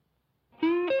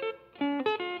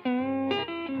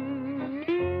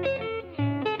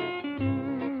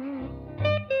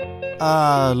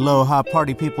Aloha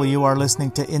party people, you are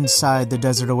listening to Inside the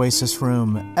Desert Oasis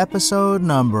Room, episode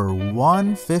number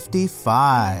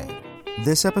 155.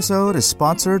 This episode is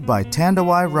sponsored by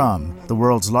Tandawai Rum, the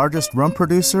world's largest rum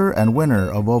producer and winner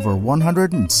of over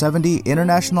 170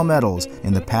 international medals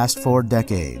in the past 4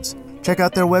 decades. Check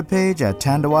out their webpage at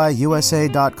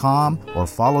tandawaiusa.com or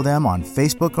follow them on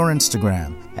Facebook or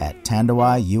Instagram at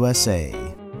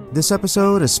tandawaiusa. This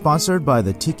episode is sponsored by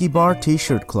the Tiki Bar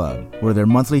T-Shirt Club, where their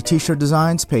monthly T-shirt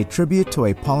designs pay tribute to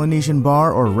a Polynesian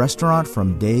bar or restaurant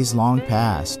from days long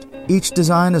past. Each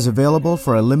design is available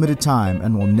for a limited time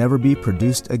and will never be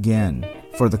produced again.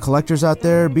 For the collectors out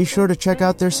there, be sure to check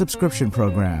out their subscription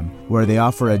program, where they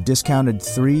offer a discounted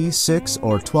 3, 6,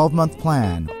 or 12-month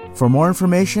plan. For more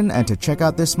information and to check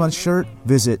out this month's shirt,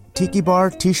 visit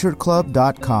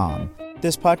tikibartshirtclub.com.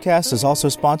 This podcast is also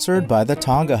sponsored by the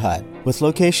Tonga Hut. With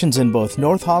locations in both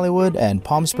North Hollywood and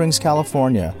Palm Springs,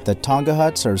 California, the Tonga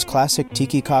Hut serves classic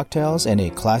tiki cocktails in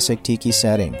a classic tiki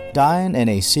setting. Dine in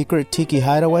a secret tiki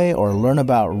hideaway or learn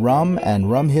about rum and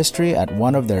rum history at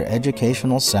one of their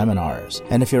educational seminars.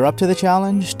 And if you're up to the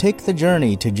challenge, take the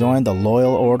journey to join the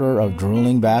Loyal Order of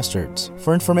Drooling Bastards.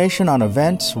 For information on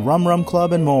events, Rum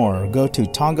Club, and more, go to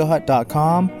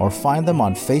tongahut.com or find them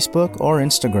on Facebook or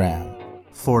Instagram.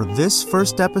 For this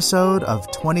first episode of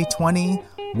 2020,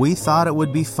 we thought it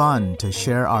would be fun to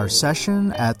share our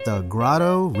session at the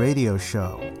Grotto radio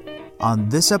show. On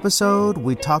this episode,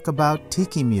 we talk about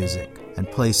tiki music and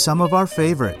play some of our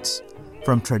favorites,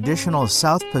 from traditional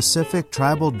South Pacific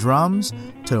tribal drums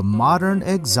to modern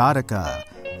exotica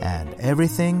and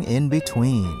everything in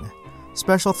between.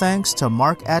 Special thanks to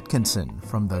Mark Atkinson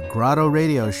from the Grotto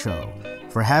radio show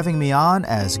for having me on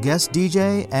as guest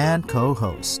DJ and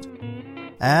co-host.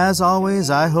 As always,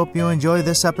 I hope you enjoy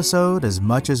this episode as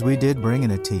much as we did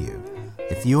bringing it to you.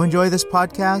 If you enjoy this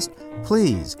podcast,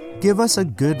 please give us a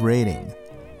good rating.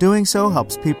 Doing so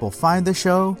helps people find the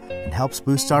show and helps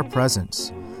boost our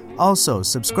presence. Also,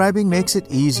 subscribing makes it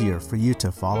easier for you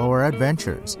to follow our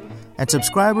adventures. And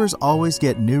subscribers always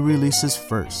get new releases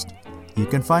first. You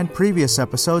can find previous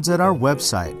episodes at our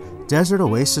website,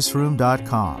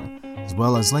 desertoasisroom.com. as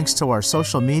well as links to our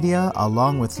social media,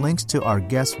 along with links to our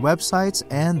guest websites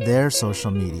and their social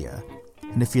media.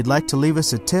 And if you'd like to leave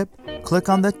us a tip, click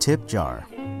on the tip jar.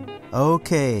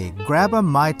 Okay, grab a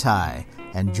Mai Tai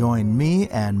and join me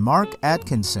and Mark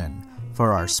Atkinson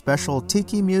for our special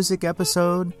tiki music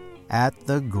episode at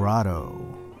the Grotto.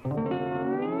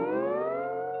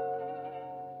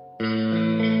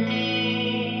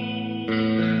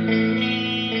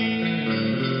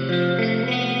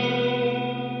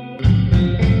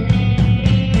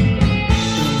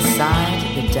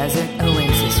 Desert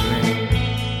Oasis Room.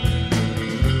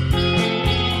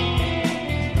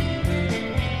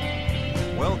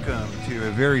 Welcome to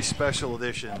a very special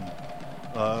edition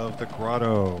of the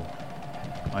Grotto.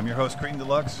 I'm your host, Cream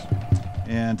Deluxe,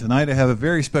 and tonight I have a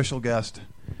very special guest.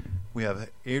 We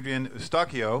have Adrian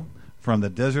Eustachio from the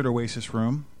Desert Oasis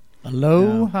Room.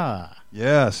 Aloha.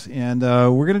 Yes, and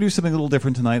we're going to do something a little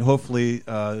different tonight. Hopefully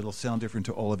it'll sound different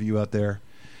to all of you out there.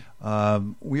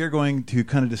 We are going to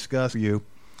kind of discuss with you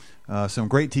some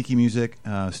great tiki music,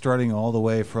 starting all the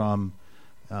way from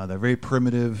the very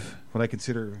primitive, what I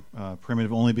consider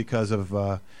primitive only because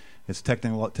of its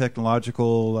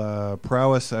technological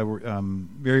prowess,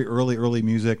 very early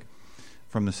music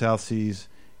from the South Seas.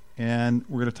 And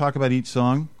we're going to talk about each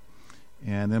song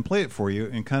and then play it for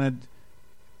you, and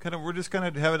we're just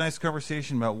going to have a nice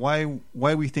conversation about why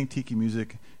we think tiki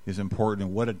music is important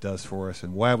and what it does for us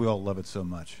and why we all love it so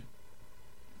much.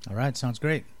 All right, sounds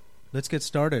great. Let's get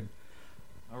started.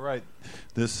 All right.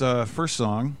 This first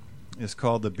song is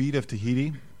called The Beat of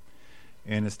Tahiti,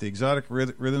 and it's the exotic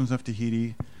rhythms of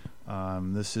Tahiti.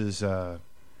 This is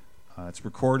it's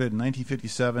recorded in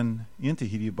 1957 in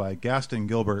Tahiti by Gaston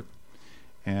Gilbert,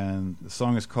 and the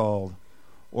song is called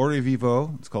Ore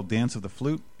Vivo. It's called Dance of the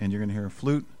Flute, and you're going to hear a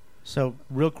flute. So,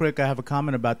 real quick, I have a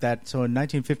comment about that. So, in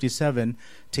 1957,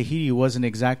 Tahiti wasn't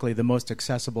exactly the most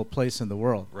accessible place in the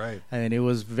world. Right. And it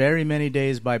was very many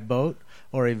days by boat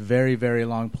or a very, very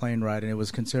long plane ride, and it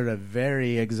was considered a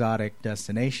very exotic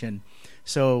destination.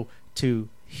 So, to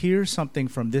hear something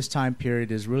from this time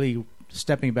period is really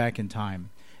stepping back in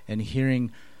time and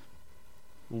hearing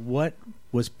what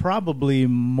was probably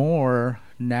more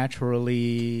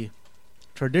naturally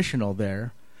traditional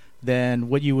there than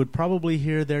what you would probably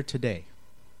hear there today.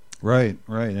 Right.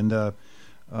 And the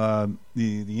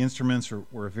instruments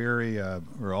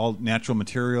were all natural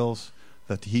materials.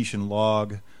 The Tahitian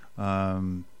log.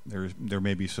 There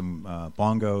may be some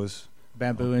bongos,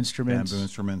 bamboo instruments.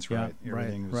 Right.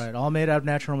 Everything right. All made out of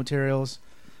natural materials,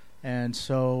 and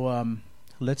so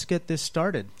let's get this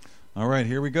started. All right,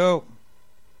 here we go.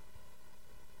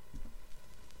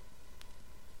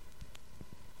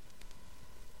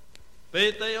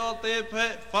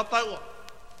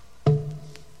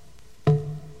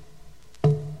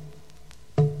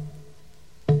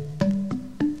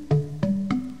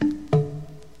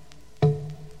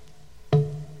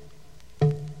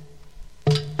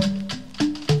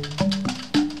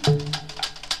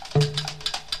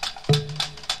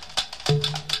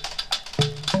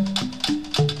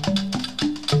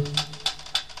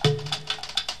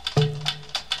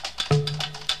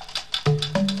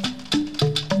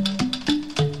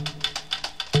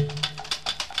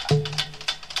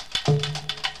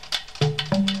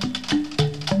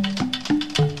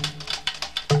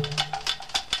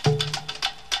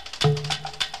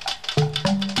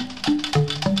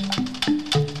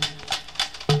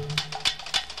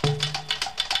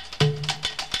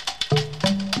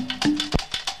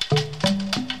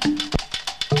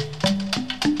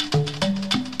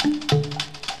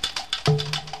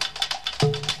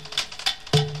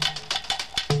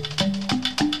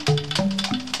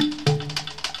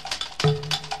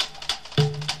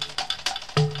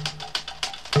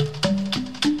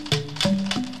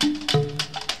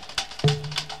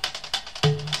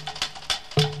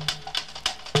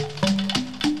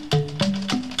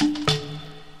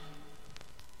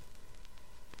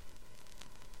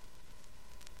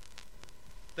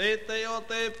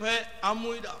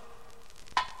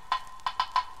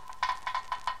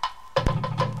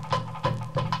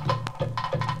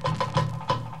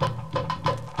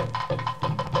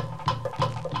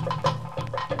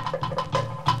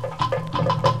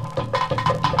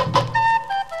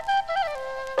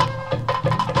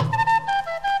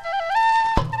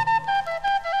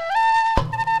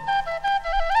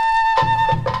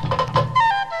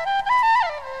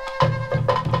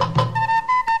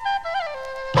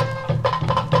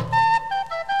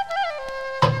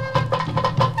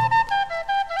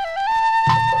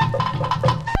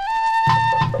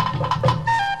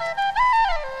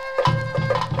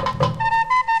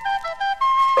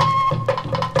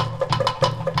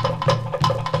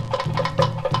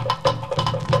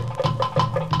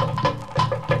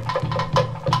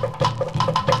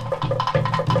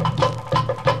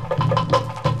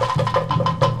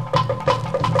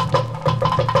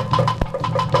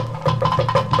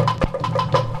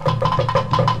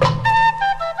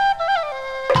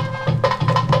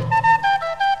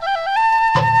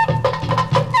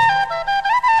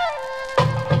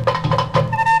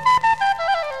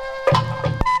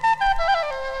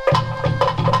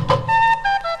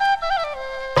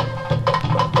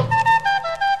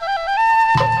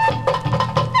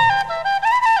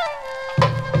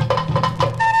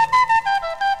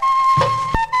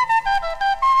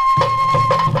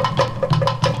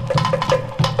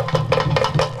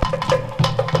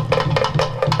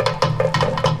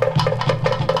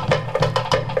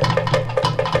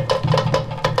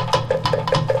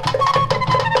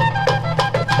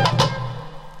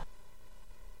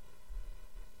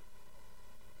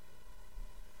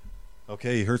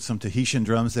 Okay, you heard some Tahitian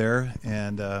drums there,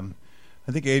 and I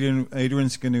think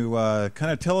Adrian's going to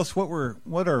kind of tell us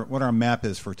what our map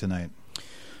is for tonight.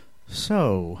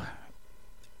 So,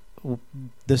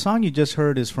 the song you just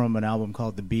heard is from an album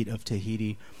called The Beat of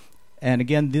Tahiti, and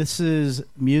again, this is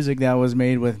music that was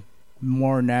made with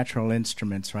more natural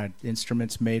instruments, right?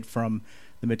 Instruments made from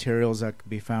the materials that could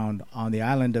be found on the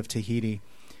island of Tahiti,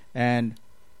 and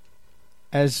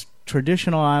as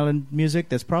traditional island music,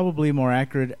 that's probably more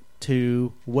accurate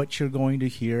to what you're going to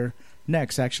hear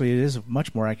next. Actually, it is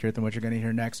much more accurate than what you're going to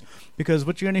hear next, because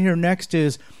what you're going to hear next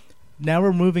is, now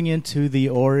we're moving into the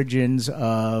origins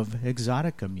of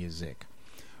exotica music.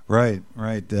 Right.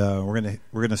 We're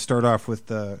gonna start off with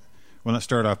not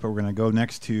start off, but we're gonna go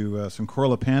next to some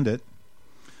Corla Pandit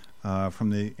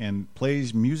and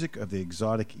plays music of the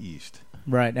exotic East.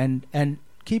 Right, and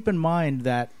keep in mind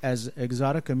that as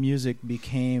exotica music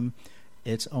became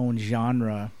its own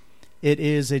genre, it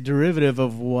is a derivative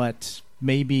of what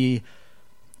maybe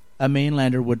a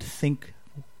mainlander would think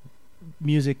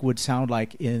music would sound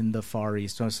like in the Far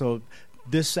East. So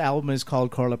this album is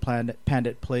called Corla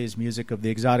Pandit Plays Music of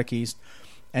the Exotic East.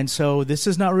 And so this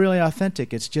is not really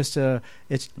authentic. It's just an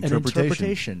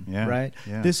interpretation, yeah, right?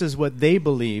 Yeah. This is what they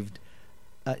believed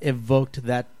evoked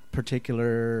that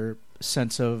particular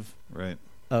sense of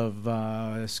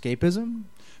escapism.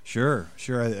 Sure.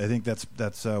 I think that's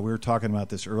we were talking about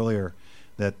this earlier.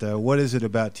 That what is it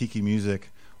about tiki music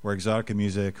or exotica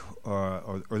music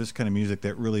or this kind of music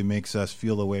that really makes us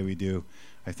feel the way we do?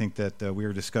 I think that we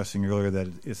were discussing earlier that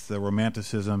it's the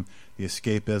romanticism, the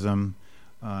escapism,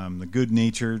 the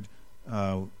good-natured,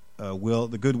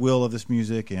 the goodwill of this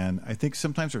music, and I think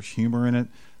sometimes there's humor in it.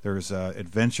 There's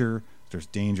adventure, there's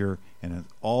danger, and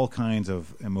all kinds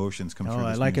of emotions come through this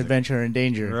I like music. adventure and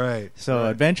danger. Right. So right.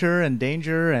 adventure and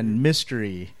danger and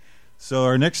mystery. So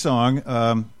our next song,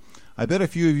 I bet a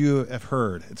few of you have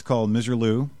heard. It's called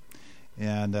Miserlou,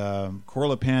 and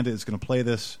Corla Panda is going to play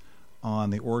this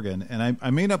on the organ. And I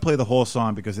may not play the whole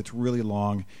song because it's really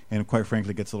long and, quite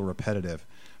frankly, gets a little repetitive.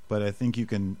 But I think you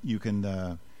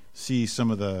can see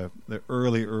some of the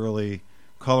early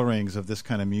colorings of this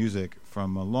kind of music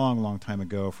from a long time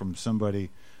ago from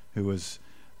somebody who was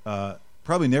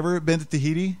probably never been to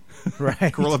Tahiti,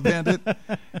 right? Corla Bandit,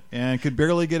 and could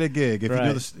barely get a gig. If right. you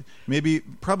know this,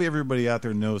 probably everybody out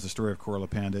there knows the story of Corla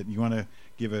Bandit. You want to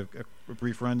give a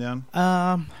brief rundown?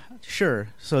 Sure.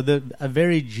 So a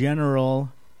very general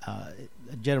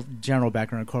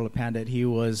background of Corla Bandit. He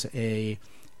was an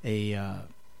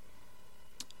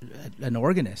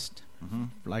organist,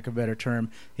 for lack of a better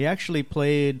term. He actually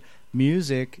played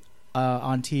music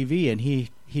on TV, and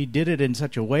he did it in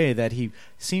such a way that he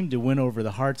seemed to win over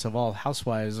the hearts of all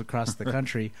housewives across the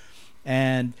country.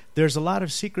 And there's a lot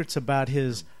of secrets about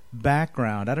his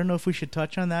background. I don't know if we should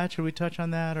touch on that. Should we touch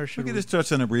on that, or should we? Just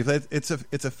touch on it briefly. It's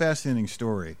a fascinating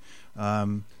story.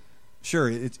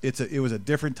 Sure, it was a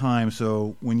different time.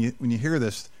 So when you hear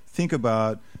this, think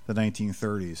about the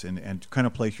 1930s and kind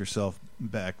of place yourself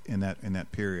back in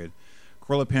that period.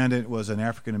 Corla Pandit was an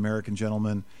African American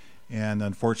gentleman, and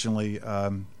unfortunately,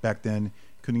 back then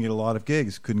couldn't get a lot of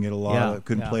gigs, couldn't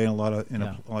play in a lot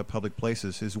of public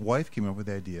places. His wife came up with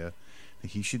the idea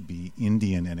that he should be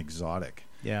Indian and exotic,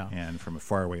 and from a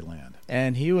faraway land.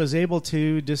 And he was able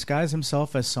to disguise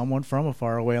himself as someone from a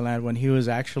faraway land when he was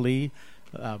actually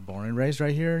born and raised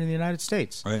right here in the United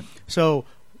States. Right. So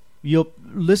you'll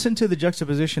listen to the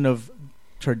juxtaposition of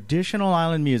traditional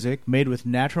island music made with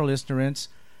natural instruments,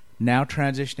 now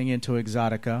transitioning into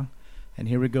exotica. And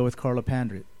here we go with Corla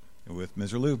Pandit. With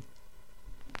Miserlou.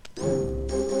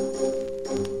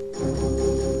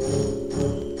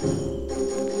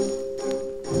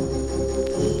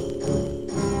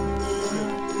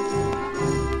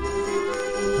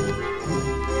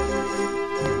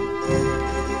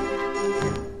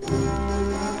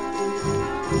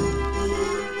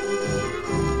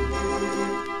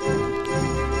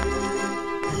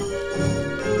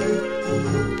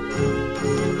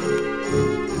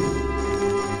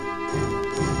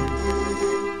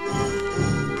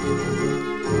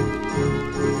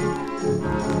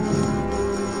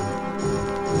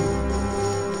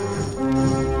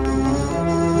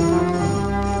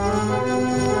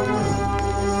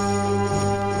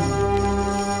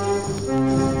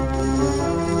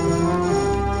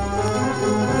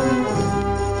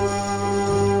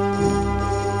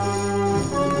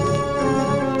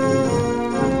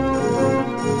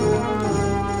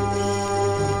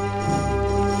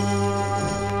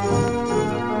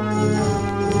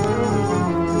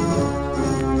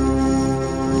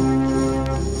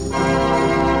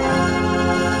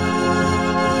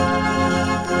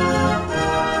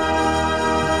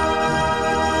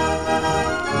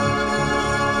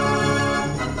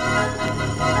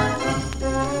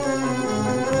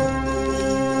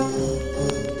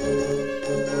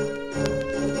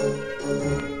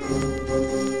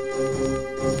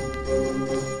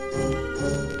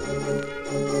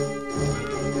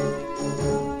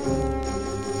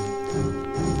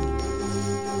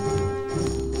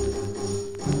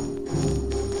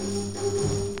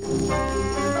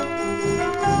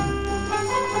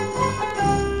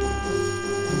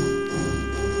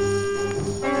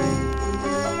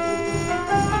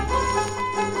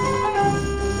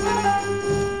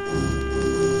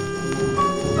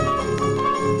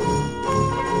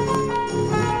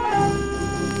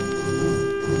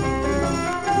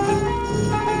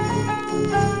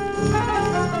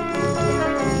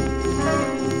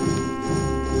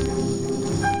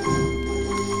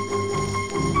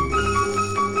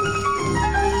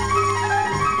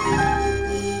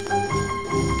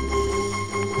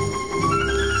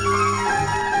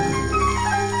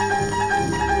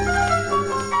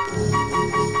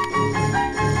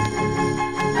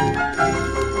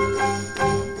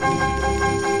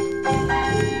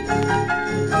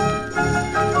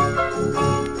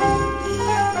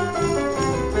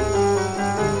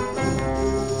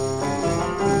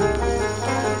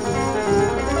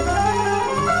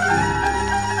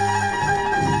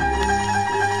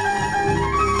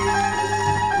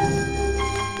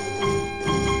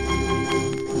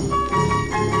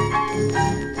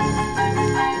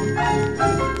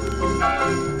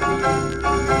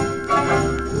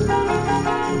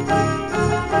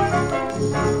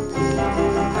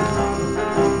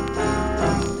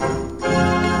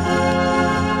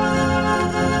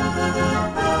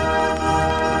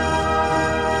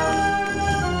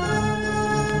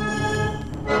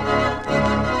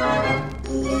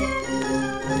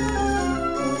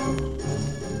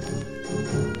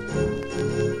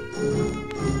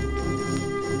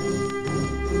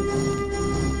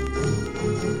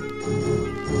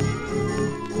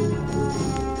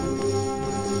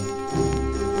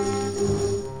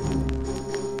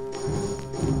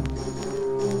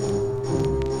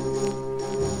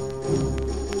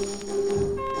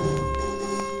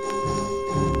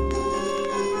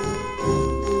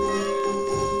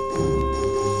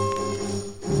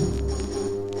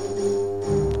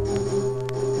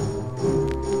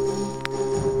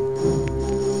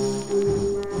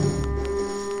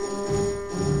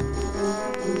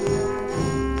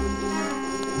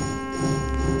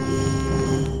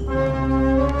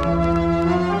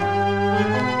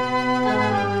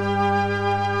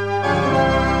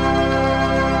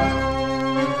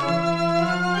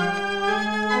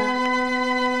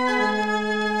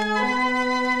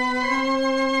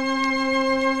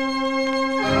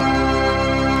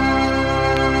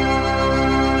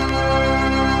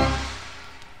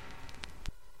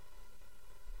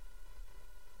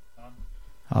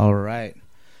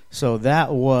 So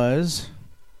that was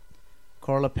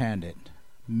Corla Pandit,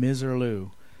 Miserlou.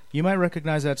 You might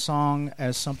recognize that song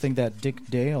as something that Dick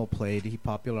Dale played. He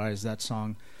popularized that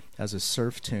song as a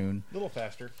surf tune. A little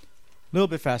faster. A little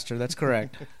bit faster, that's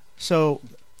correct. So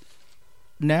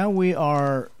now we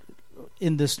are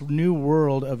in this new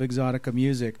world of exotica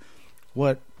music.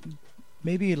 What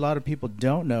maybe a lot of people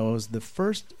don't know is the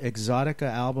first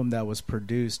exotica album that was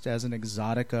produced as an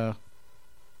exotica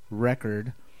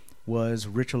record was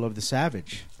Ritual of the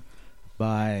Savage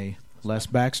by Les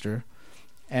Baxter.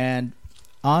 And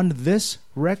on this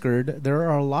record, there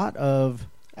are a lot of...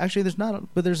 Actually, there's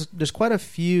not... But there's quite a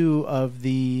few of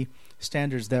the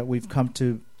standards that we've come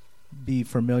to be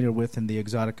familiar with in the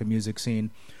exotica music scene.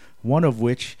 One of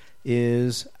which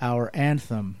is our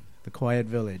anthem, The Quiet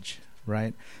Village,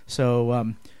 right?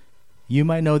 So you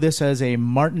might know this as a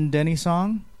Martin Denny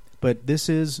song, but this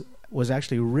was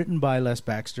actually written by Les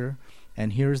Baxter,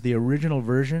 and here's the original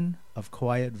version of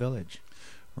Quiet Village.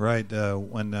 Right.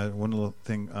 One little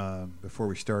thing before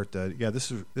we start.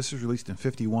 This was released in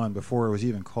 '51 before it was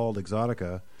even called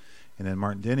exotica, and then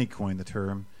Martin Denny coined the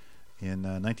term in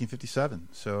 1957.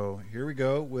 So here we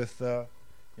go with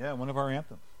one of our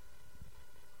anthems.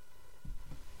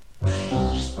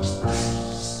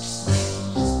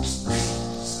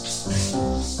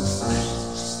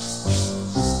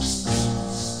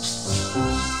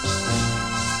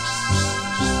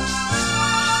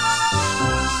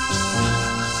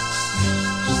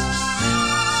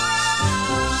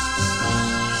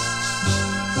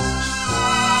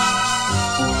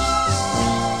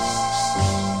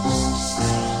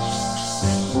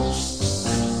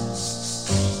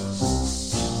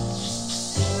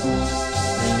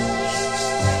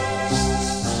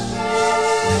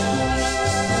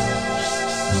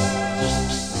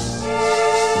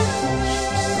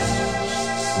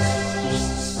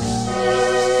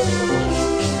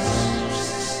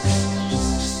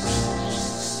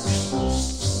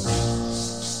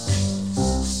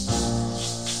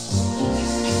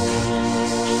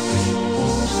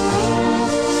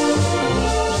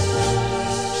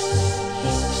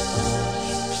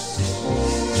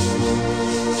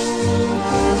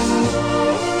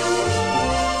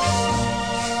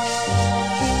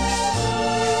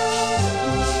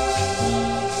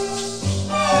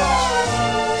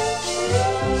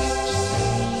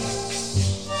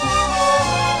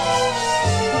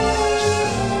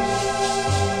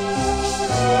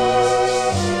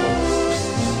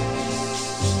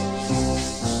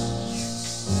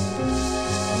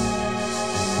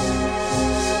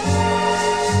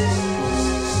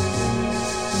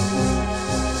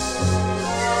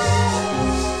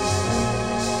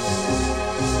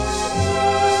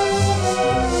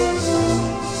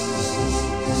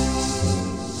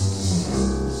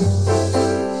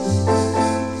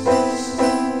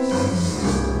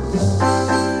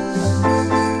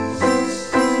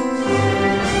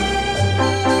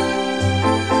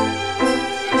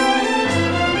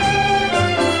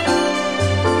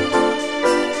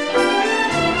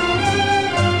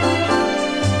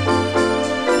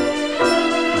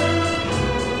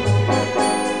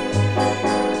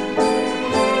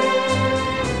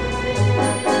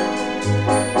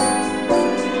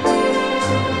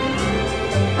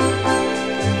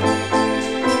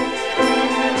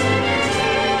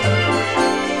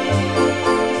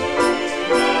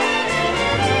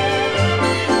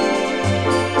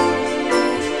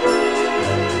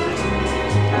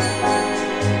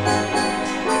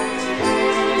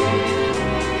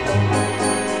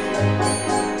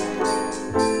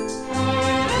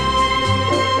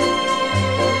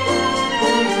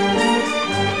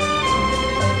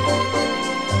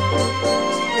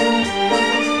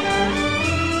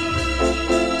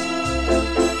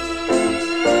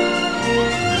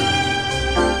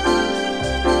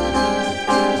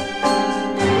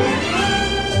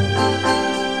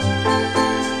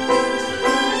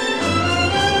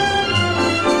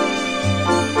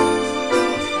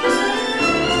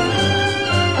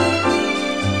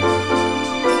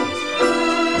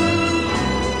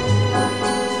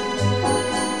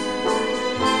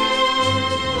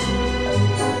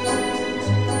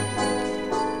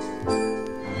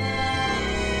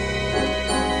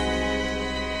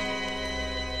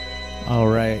 All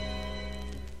right.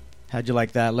 How'd you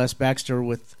like that? Les Baxter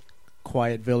with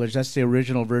Quiet Village. That's the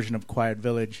original version of Quiet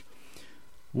Village.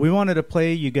 We wanted to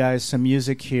play you guys some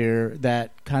music here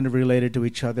that kind of related to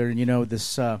each other. And you know,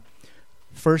 this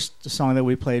first song that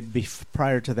we played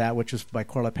prior to that, which was by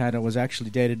Corla Pandit, was actually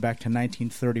dated back to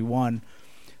 1931.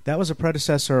 That was a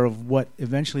predecessor of what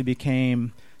eventually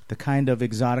became the kind of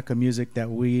exotica music that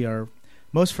we are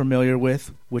most familiar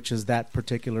with, which is that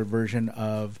particular version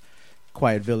of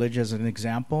Quiet Village as an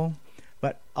example.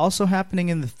 But also happening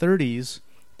in the 30s,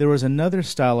 there was another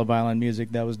style of island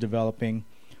music that was developing,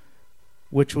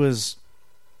 which was,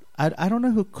 I don't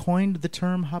know who coined the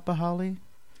term hapahali.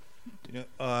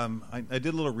 I did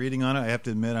a little reading on it. I have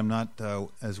to admit I'm not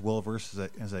as well versed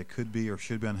as I could be or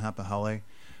should be on hapahali.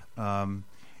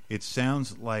 It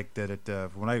sounds like that it,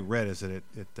 from what I read, is that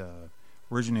it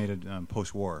originated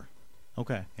post-war.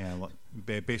 Okay. And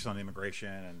based on immigration.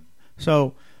 And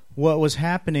so what was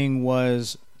happening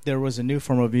was there was a new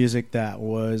form of music that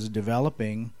was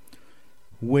developing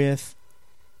with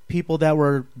people that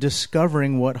were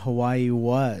discovering what Hawaii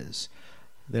was.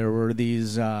 There were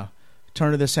these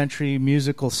turn-of-the-century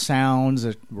musical sounds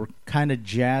that were kind of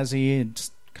jazzy and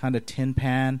kind of tin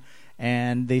pan,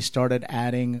 and they started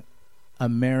adding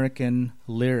American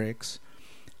lyrics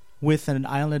with an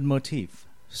island motif.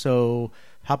 So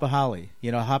hapahali,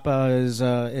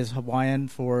 hapa is Hawaiian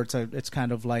for it's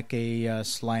kind of like a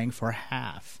slang for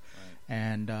half, right.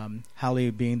 And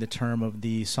hali being the term of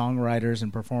the songwriters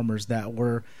and performers that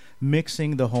were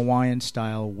mixing the Hawaiian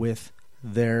style with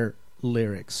their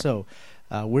lyrics. So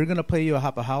we're going to play you a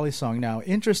hapahali song now.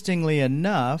 Interestingly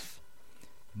enough,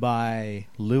 by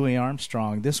Louis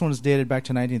Armstrong. This one's dated back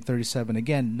to 1937.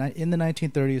 Again, in the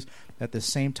 1930s, at the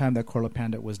same time that Corla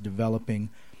Pandit was developing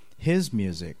his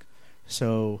music.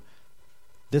 So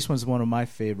this one's one of my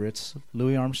favorites.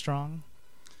 Louis Armstrong.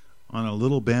 On a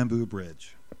Little Bamboo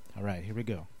Bridge. All right, here we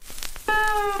go.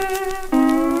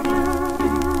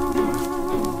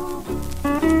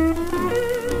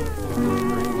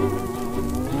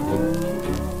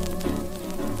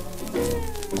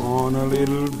 On a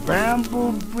little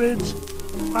bamboo bridge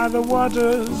by the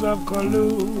waters of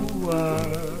Kailua,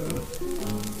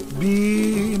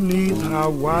 beneath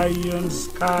Hawaiian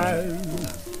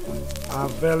skies, I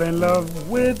fell in love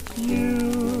with you.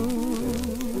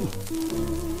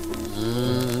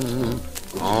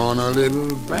 On a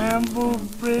little bamboo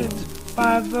bridge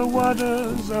by the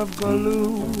waters of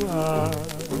Kailua,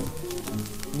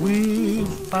 we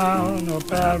found a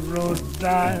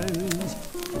paradise.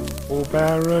 Oh,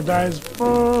 paradise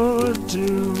for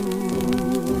two.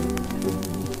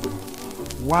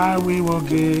 While we were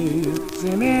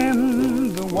gazing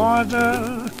in the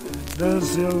water, the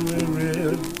silver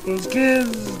ripples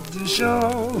kissed the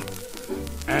shore,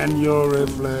 and your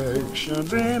reflection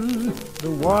in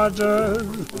the water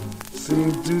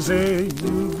seemed to say,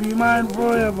 you'll be mine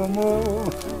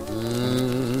forevermore.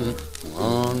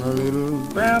 On a little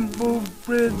bamboo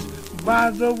bridge by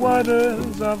the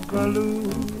waters of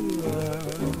Kailua,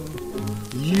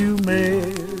 you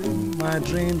made my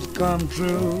dreams come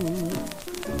true,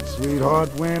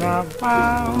 sweetheart, when I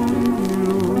found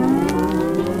you.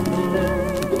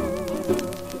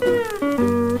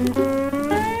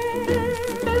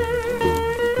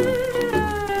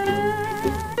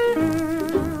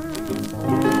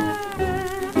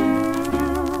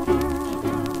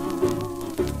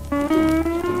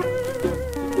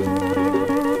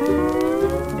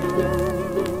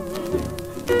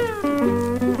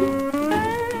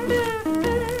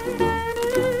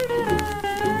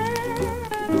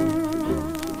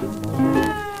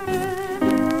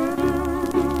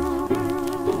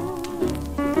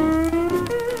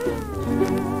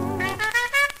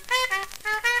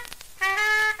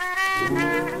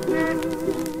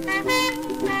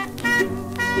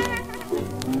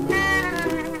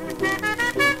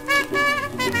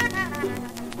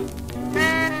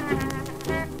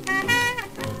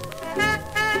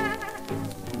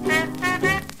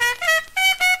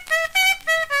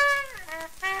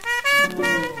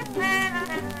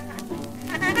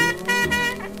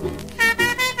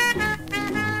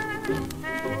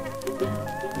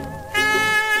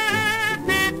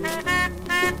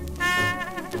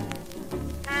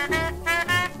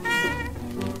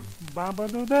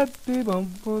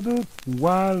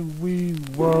 While we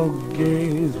were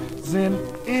gazing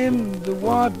in the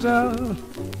water,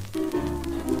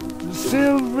 the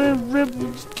silver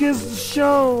ripples kissed the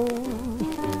shore,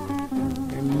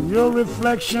 and your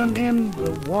reflection in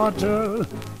the water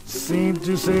seemed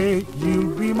to say,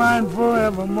 you'll be mine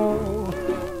forevermore.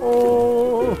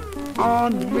 Oh,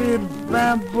 on the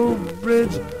bamboo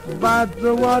bridge by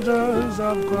the waters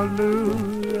of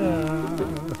Kailua,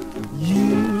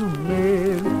 you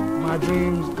made my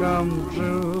dreams come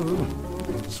true,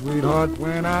 sweetheart,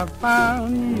 when I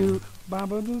found you.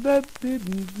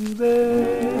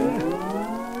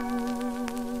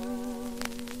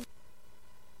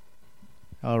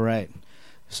 All right.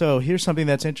 So here's something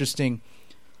that's interesting.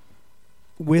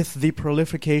 With the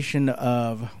proliferation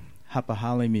of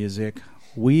hapahali music,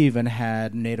 we even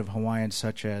had Native Hawaiians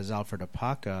such as Alfred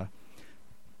Apaka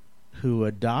who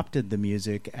adopted the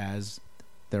music as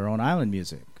their own island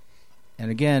music.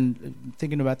 And again,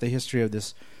 thinking about the history of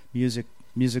this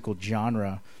musical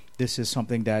genre, this is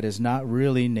something that is not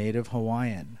really native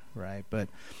Hawaiian, right? But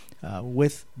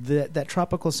with that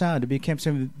tropical sound, it became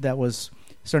something that was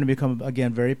starting to become,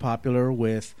 again, very popular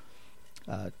with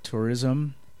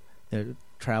tourism.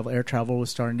 Air travel was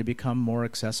starting to become more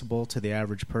accessible to the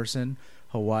average person.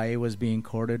 Hawaii was being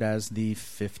courted as the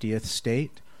 50th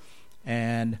state.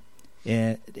 And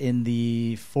in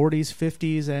the 40s,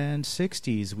 50s, and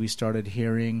 60s, we started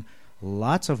hearing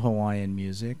lots of Hawaiian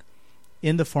music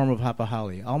in the form of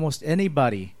hapahali. Almost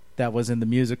anybody that was in the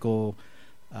musical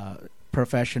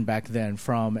profession back then,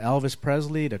 from Elvis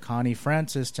Presley to Connie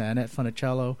Francis to Annette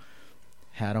Funicello,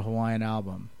 had a Hawaiian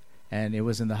album, and it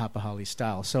was in the hapahali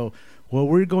style. So what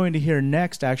we're going to hear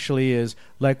next actually is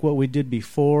like what we did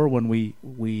before when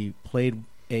we played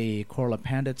a Korla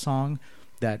Pandit song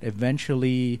that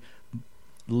eventually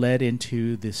led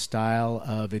into the style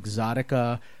of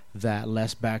exotica that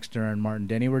Les Baxter and Martin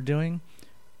Denny were doing.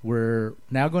 We're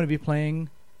now going to be playing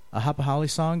a hapahali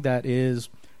song that is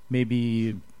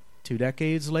maybe 2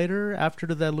 decades later after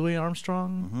the Louis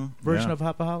Armstrong version of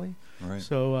hapahali. Right.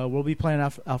 So we'll be playing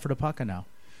Alfred Apaka now.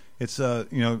 It's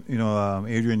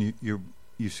Adrian, you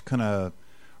kind of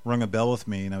rung a bell with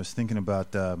me, and I was thinking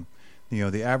about the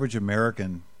average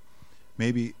American.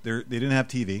 Maybe they didn't have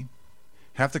TV.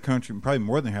 Half the country, probably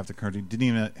more than half the country, didn't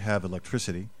even have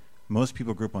electricity. Most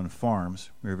people grew up on farms.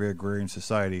 We were a very agrarian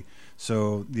society,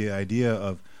 so the idea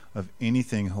of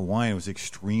anything Hawaiian was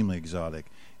extremely exotic,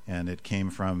 and it came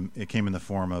in the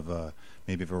form of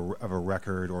maybe of a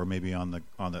record, or maybe on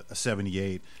a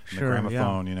 78 on the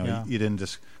gramophone. You didn't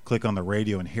just click on the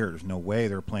radio and hear it. There's no way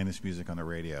they were playing this music on the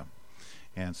radio.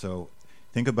 And so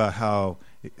think about how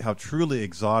truly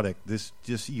exotic this,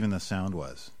 just even the sound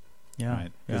was. Yeah,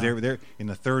 right? Because they were there in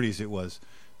the 30s. It was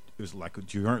like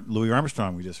Louis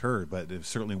Armstrong we just heard, but it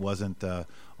certainly wasn't on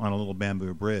a little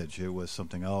bamboo bridge. It was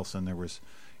something else, and there was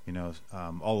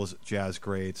all those jazz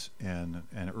greats and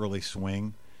early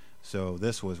swing. So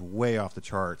this was way off the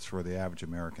charts for the average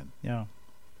American. Yeah.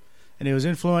 And it was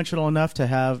influential enough to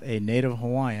have a native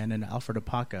Hawaiian, and Alfred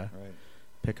Apaka,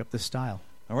 pick up the style.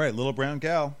 All right, Little Brown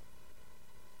Gal.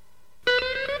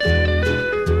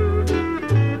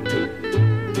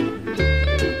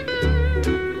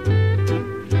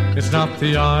 It's not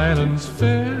the island's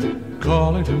fair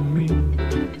calling to me,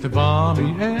 the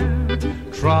balmy air,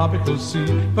 tropical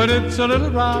sea, but it's a little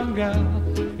brown gal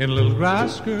in a little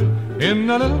grass skirt, in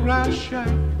a little grass shack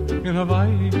in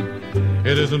Hawaii.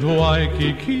 It isn't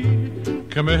Waikiki,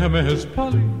 Kamehameha's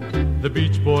Polly, the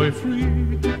beach boy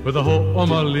free, with a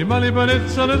ho'omali-mali, but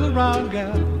it's a little brown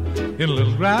gal in a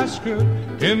little grass skirt,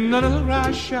 in a little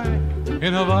grass shack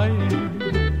in Hawaii.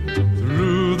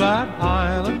 Through that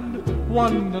island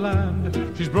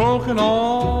wonderland, she's broken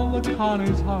all the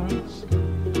Connie's hearts.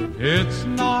 It's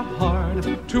not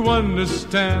hard to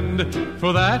understand,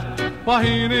 for that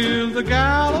Wahine is the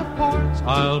gal of parts.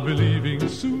 I'll be leaving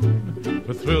soon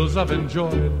with thrills I've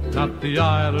enjoyed, not the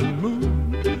island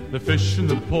moon, the fish and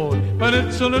the poi, but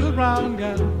it's a little brown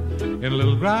gal in a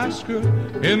little grass skirt,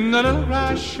 in a little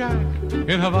grass shack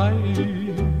in Hawaii.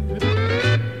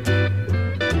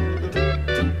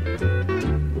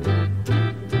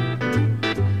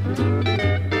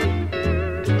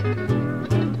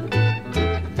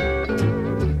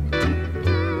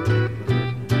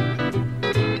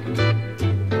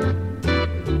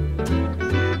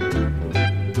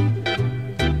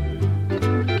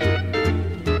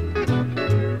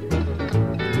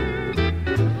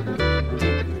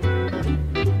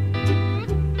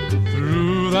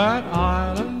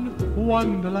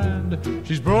 Wonderland,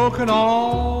 she's broken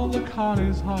all the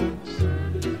Connie's hearts.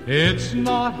 It's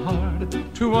not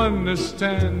hard to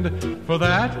understand, for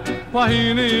that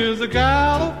Wahine is the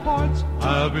gal of parts.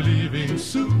 I'll be leaving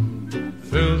soon,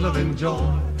 filled of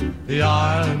enjoy, the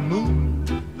island moon,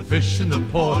 the fish and the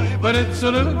poi, but it's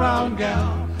a little brown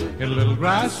gal in a little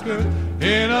grass skirt,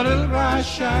 in a little grass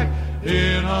shack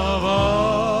in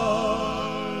Hawaii.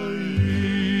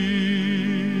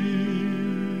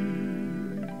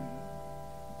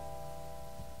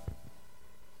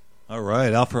 All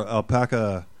right,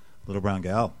 Alpaca, Little Brown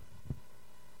Gal.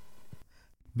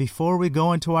 Before we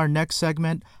go into our next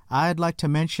segment, I'd like to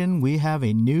mention we have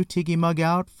a new Tiki mug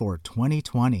out for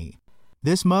 2020.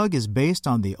 This mug is based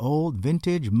on the old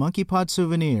vintage monkey pod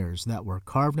souvenirs that were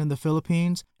carved in the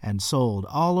Philippines and sold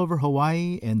all over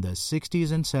Hawaii in the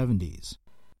 60s and 70s.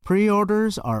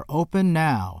 Pre-orders are open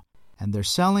now, and they're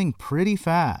selling pretty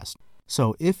fast.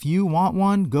 So if you want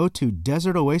one, go to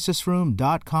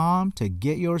desertoasisroom.com to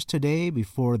get yours today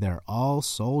before they're all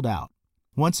sold out.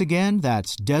 Once again,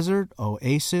 that's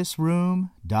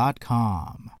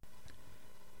desertoasisroom.com.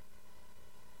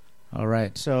 All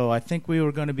right, so I think we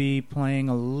were going to be playing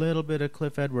a little bit of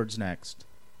Cliff Edwards next.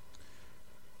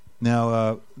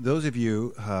 Now, those of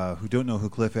you who don't know who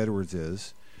Cliff Edwards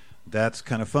is, that's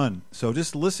kind of fun. So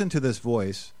just listen to this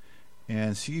voice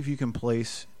and see if you can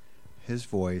place his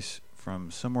voice from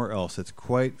somewhere else that's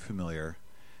quite familiar,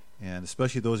 and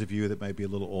especially those of you that might be a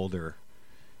little older.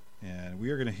 And we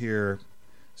are going to hear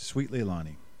Sweet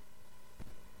Leilani.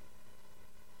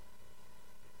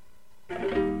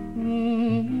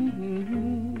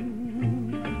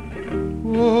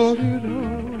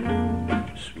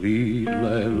 Sweet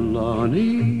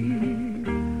Leilani,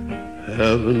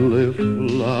 heavenly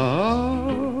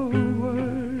flower,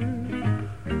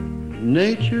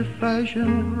 nature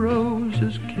fashioned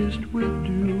roses kissed with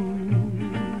dew,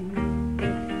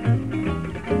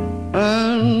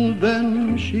 and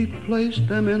then she placed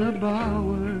them in a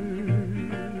bower.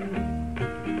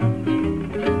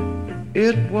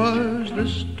 It was the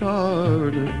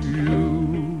start of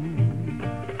you,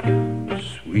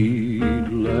 sweet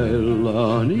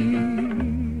Leilani,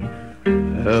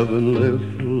 heavenly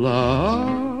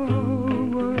flower.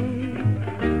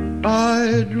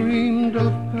 I dreamed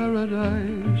of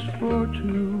paradise for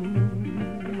two.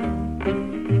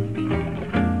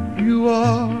 You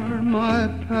are my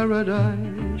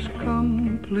paradise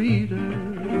completed.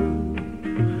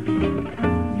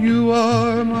 You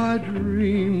are my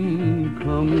dream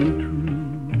come true.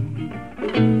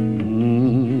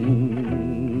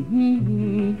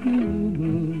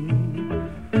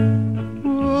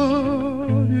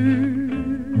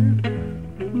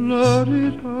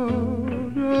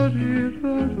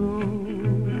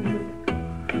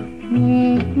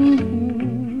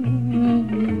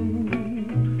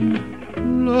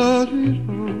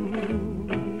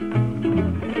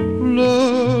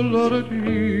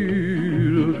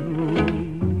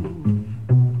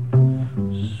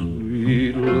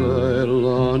 Sweet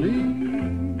Leilani,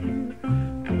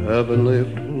 heavenly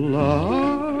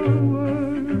flower,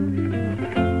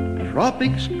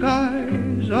 tropic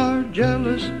skies are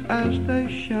jealous as they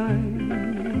shine,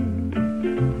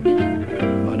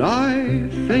 and I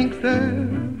think they're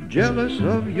jealous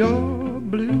of your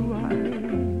blue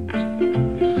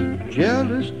eyes,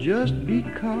 jealous just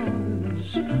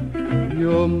because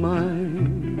you're mine.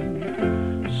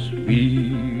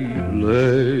 Sweet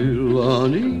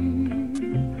Leilani,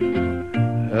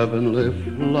 heavenly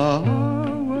flower,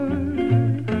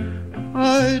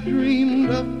 I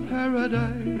dreamed of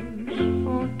paradise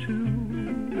for two.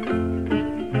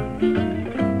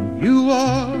 You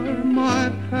are my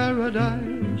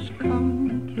paradise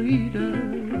completed.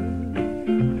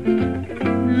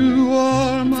 You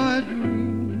are my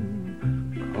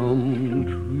dream come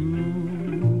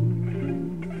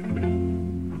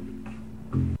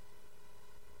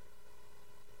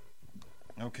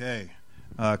true. Okay.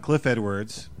 Cliff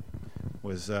Edwards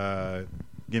was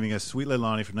giving us Sweet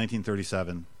Leilani from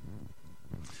 1937.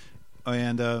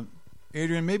 And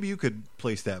Adrian, maybe you could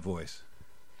place that voice.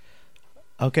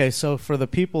 Okay, so for the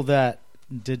people that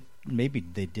maybe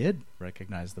they did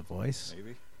recognize the voice.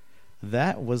 Maybe.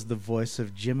 That was the voice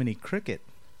of Jiminy Cricket.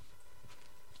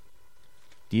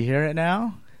 Do you hear it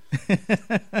now?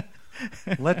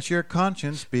 Let your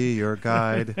conscience be your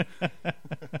guide.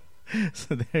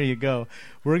 So there you go.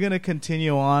 We're going to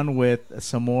continue on with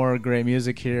some more great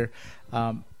music here.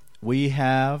 We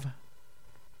have,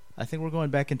 I think we're going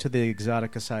back into the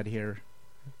exotica side here.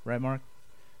 Right, Mark?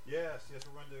 Yes, we're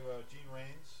going to Gene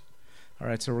Rains. All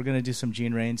right, so we're going to do some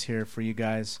Gene Rains here for you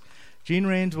guys. Gene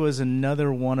Rains was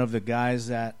another one of the guys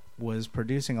that was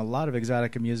producing a lot of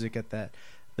exotica music at the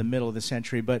middle of the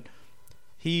century, but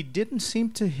he didn't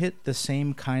seem to hit the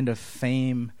same kind of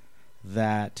fame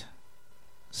that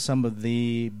some of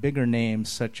the bigger names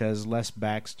such as Les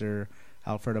Baxter,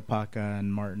 Alfred Apaka,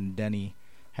 and Martin Denny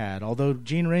had. Although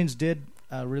Gene Rains did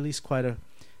release quite a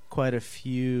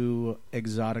few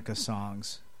exotica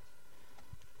songs.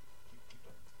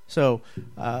 So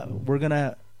what are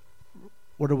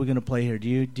we gonna play here?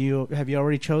 Have you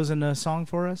already chosen a song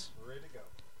for us? We're ready to go.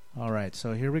 All right,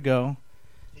 so here we go.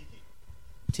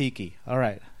 Tiki. All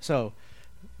right, so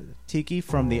Tiki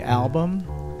from the album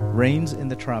Rains in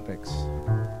the Tropics.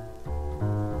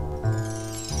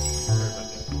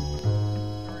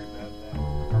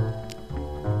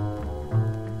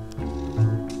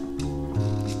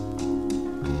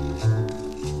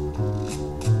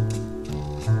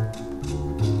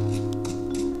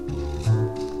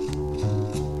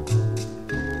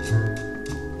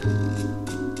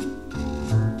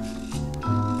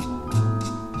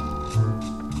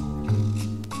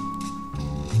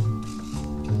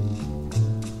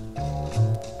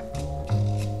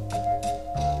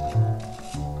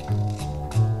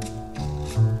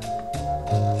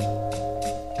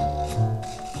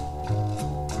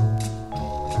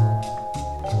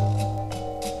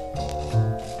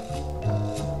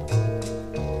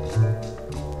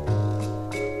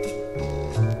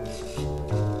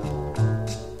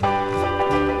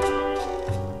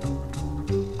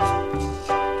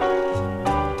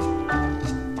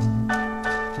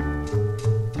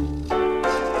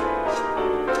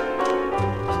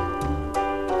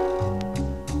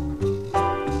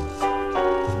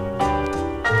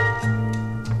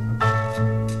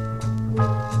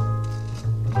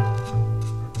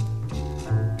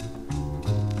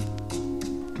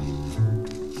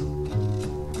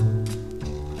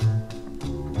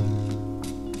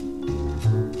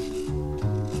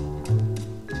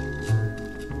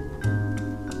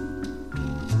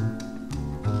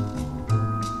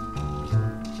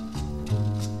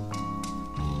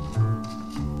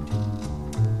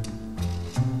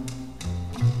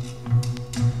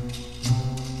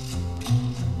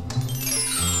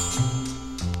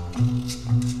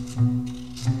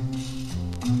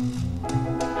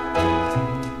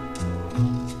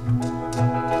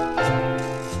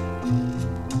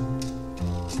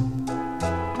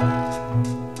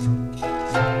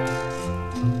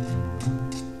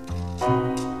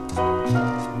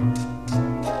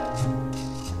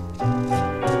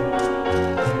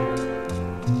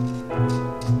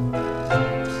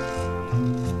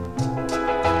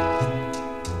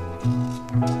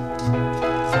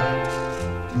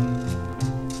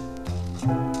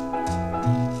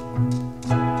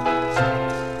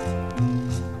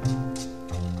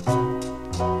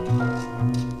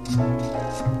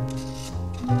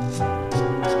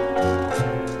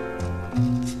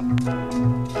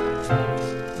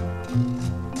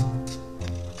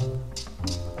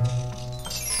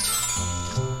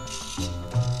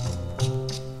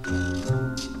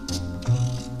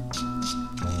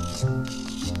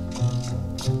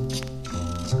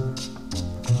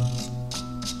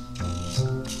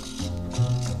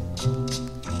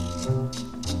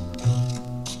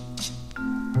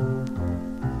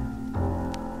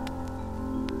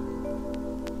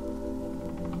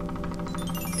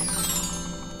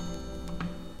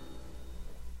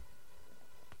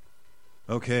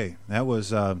 Okay, that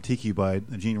was Tiki by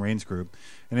the Gene Raines Group,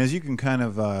 and as you can kind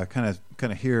of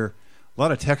hear, a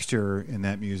lot of texture in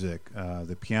that music.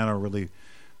 The piano really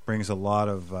brings a lot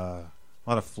of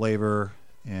flavor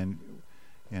and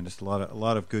just a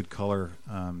lot of good color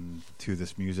to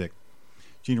this music.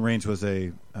 Gene Raines was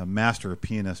a master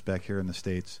pianist back here in the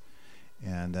States,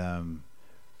 and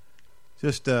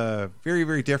just very,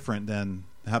 very different than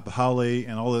Happy Holly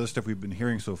and all the other stuff we've been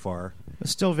hearing so far. It's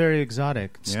still very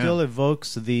exotic. It still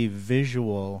evokes the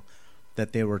visual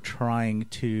that they were trying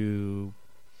to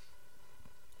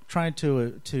share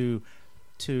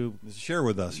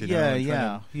with us. You yeah,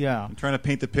 know, yeah. Trying to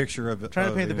paint the picture of the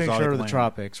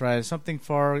tropics, right? Something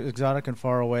far exotic and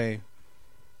far away.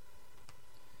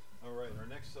 All right, our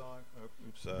next song.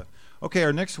 Okay,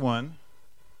 our next one.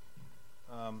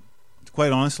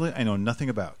 Quite honestly, I know nothing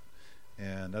about,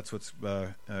 and that's what's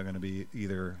going to be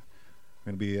either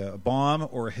going to be a bomb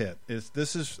or a hit.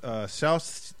 This is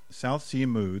South Sea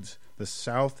Moods, the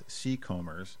South Sea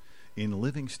Combers in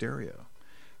living stereo,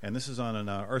 and this is on an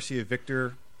RCA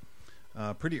Victor,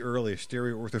 pretty early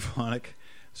stereo orthophonic.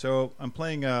 So I'm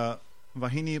playing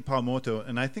Vahini Paumoto,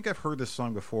 and I think I've heard this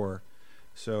song before.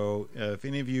 So if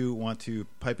any of you want to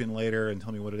pipe in later and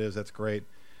tell me what it is, that's great.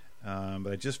 But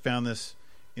I just found this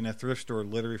in a thrift store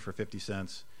literally for 50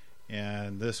 cents,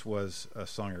 and this was a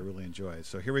song I really enjoyed.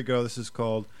 So here we go. This is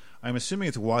called, I'm assuming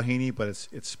it's Wahini, but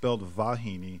it's spelled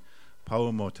Vahini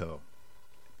Paumoto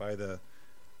by the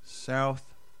South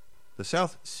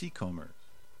Sea Combers.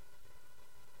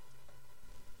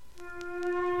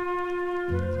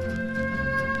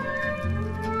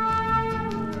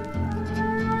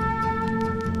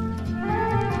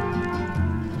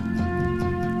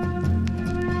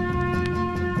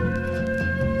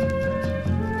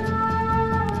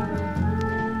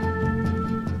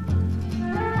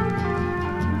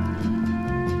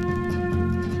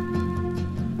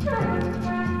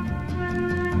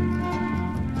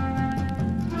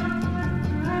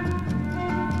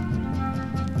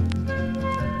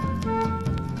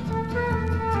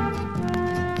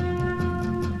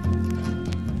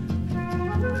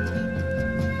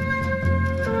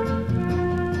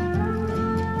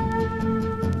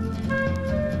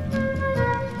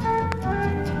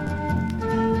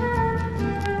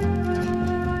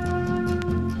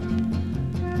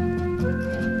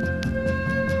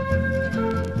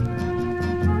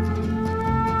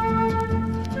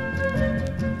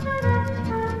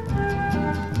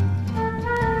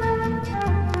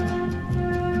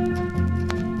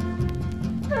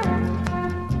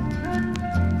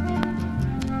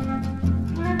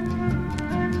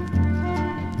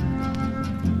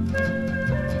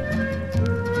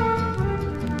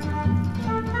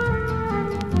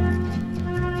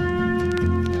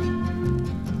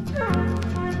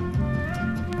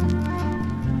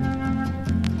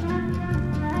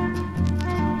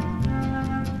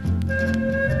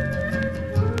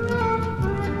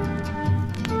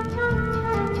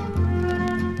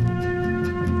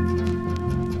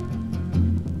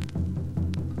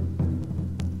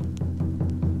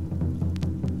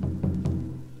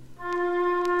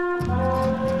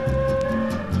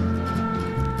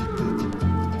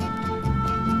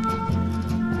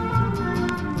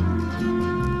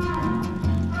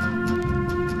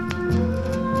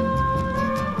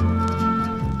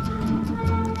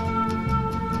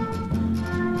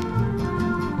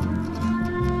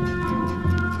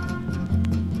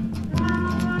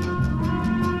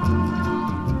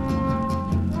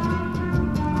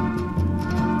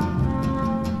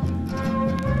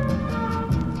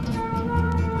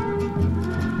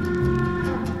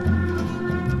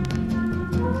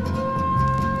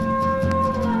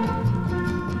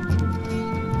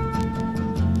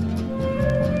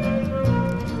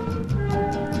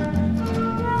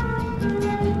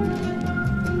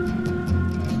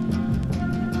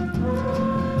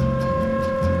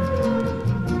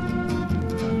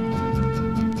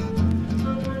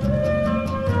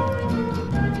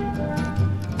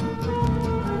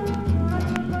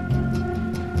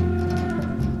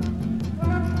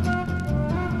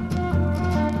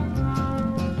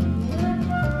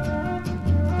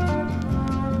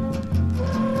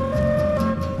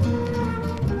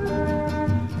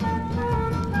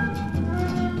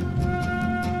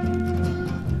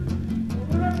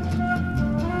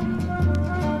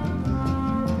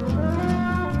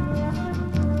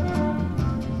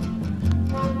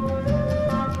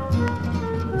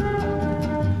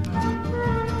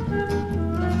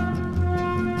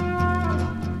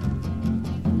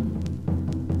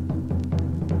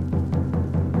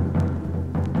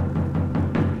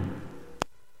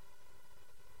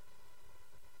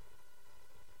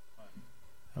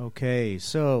 Okay,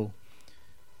 so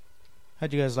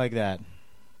how'd you guys like that?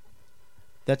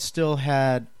 That still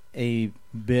had a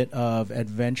bit of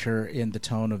adventure in the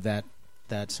tone of that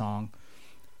song,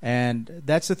 and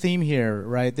that's the theme here,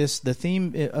 right? The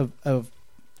theme of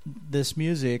this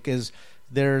music is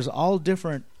there's all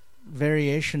different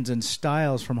variations and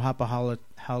styles from Hapa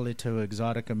Hale to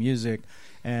Exotica music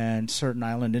and certain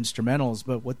island instrumentals,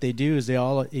 but what they do is they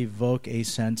all evoke a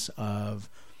sense of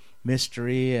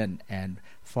mystery and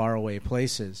faraway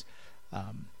places.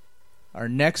 Our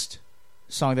next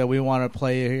song that we want to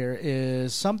play here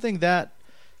is something that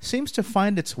seems to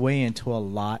find its way into a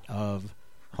lot of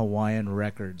Hawaiian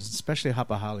records, especially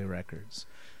Hapa Hale records.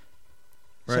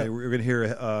 Right, So- we're going to hear.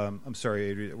 I'm sorry,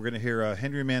 Adrian. We're going to hear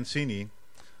Henry Mancini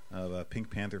of Pink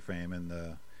Panther fame,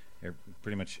 and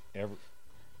pretty much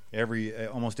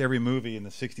almost every movie in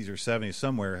the '60s or '70s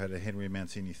somewhere had a Henry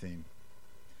Mancini theme.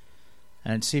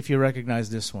 And see if you recognize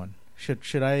this one.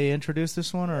 Should I introduce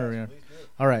this one? Or Yes, please do.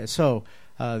 All right, so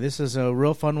this is a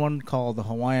real fun one called the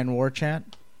Hawaiian War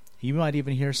Chant. You might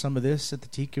even hear some of this at the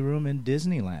Tiki Room in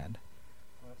Disneyland.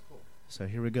 Oh, that's cool. So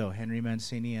here we go, Henry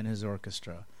Mancini and his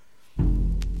orchestra. Thank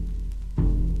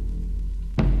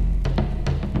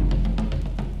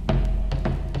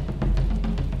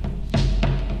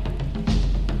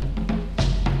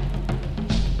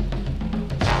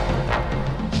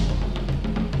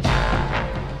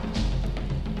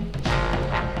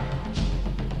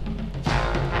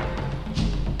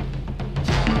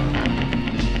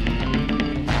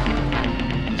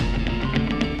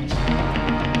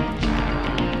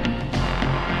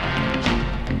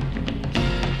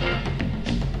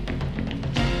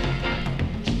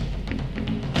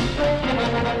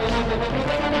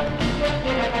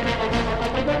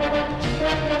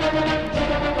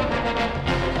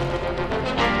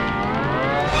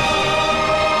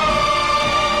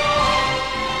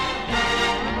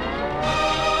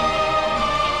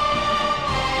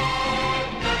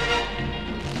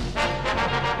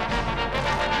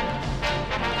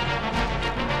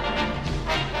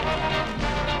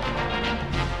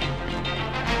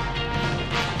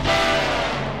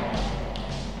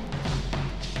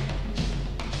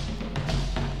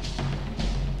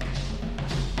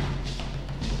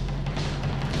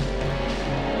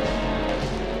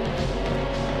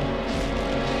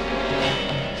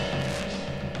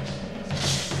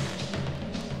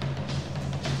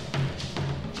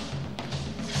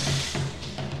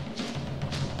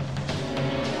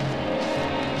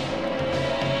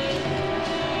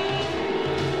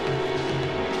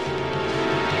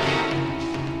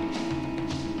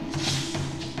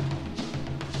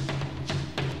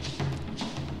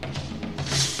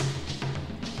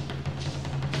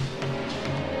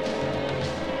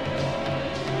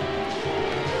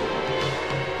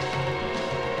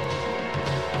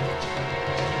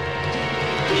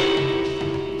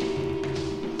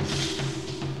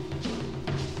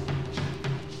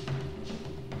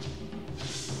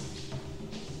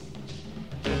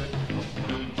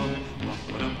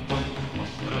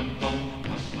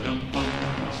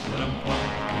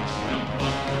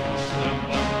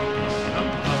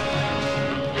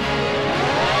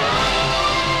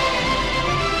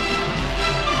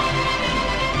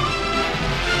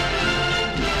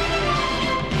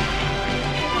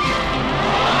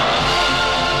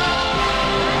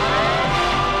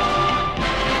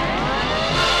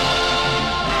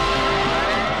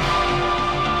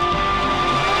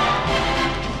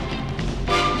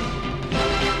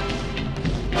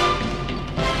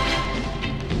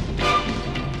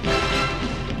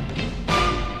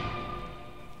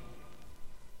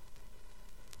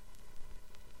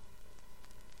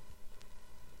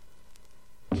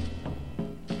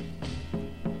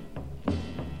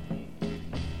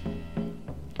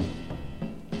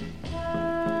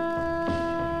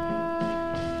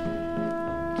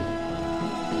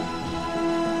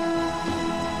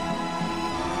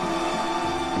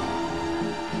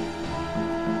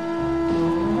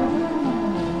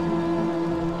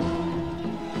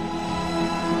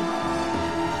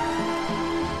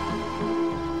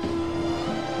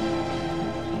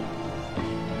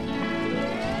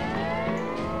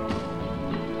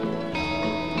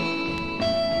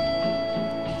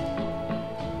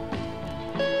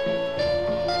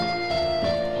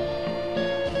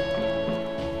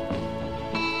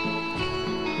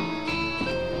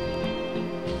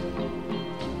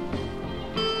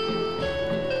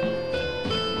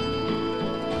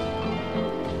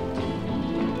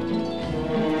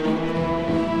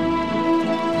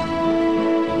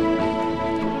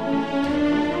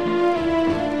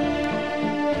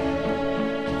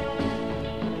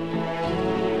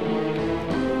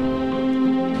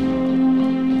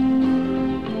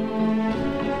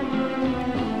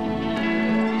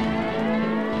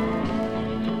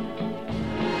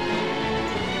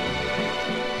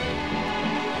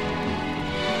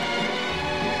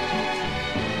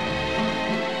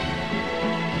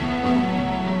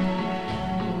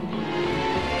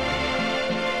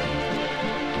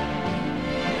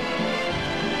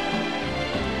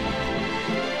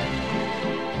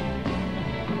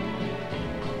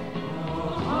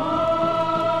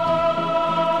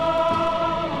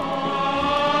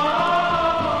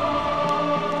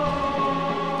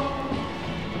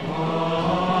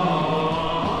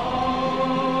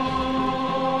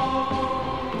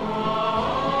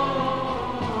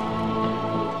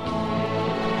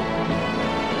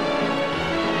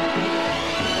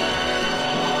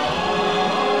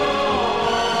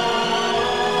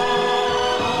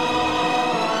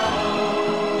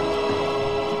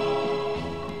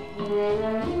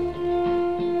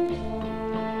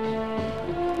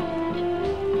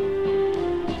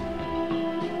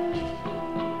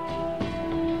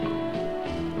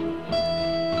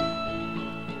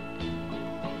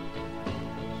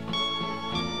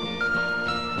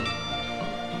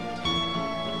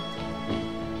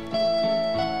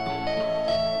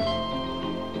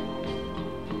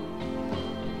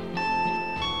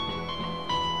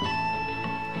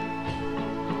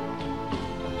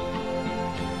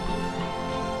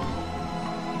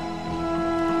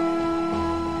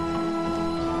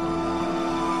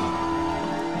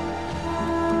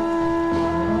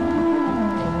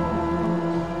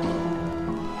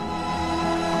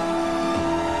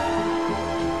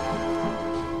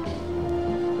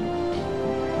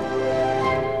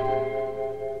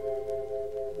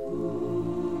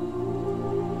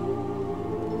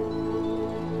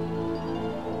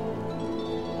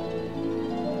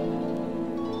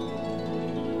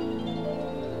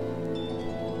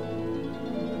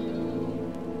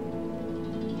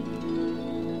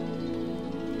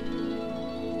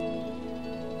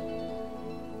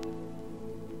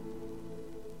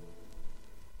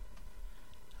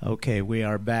Okay, we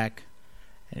are back.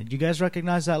 And do you guys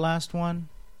recognize that last one?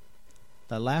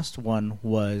 The last one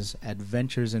was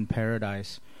Adventures in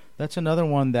Paradise. That's another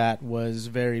one that was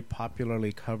very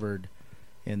popularly covered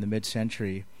in the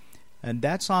mid-century. And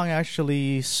that song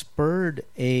actually spurred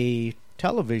a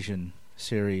television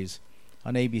series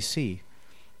on ABC.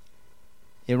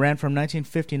 It ran from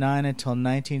 1959 until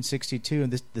 1962,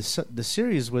 and the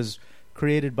series was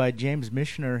created by James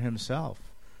Michener himself,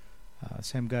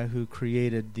 same guy who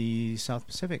created the South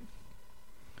Pacific.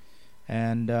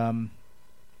 And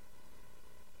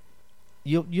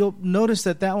you'll notice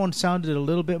that one sounded a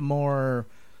little bit more.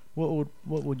 What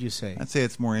would you say? I'd say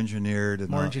it's more engineered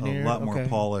and a lot more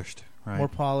polished. Right. More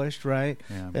polished, right?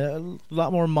 Yeah. A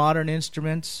lot more modern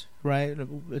instruments, right? Sure.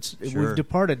 We've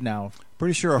departed now.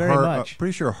 Pretty sure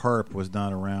a harp was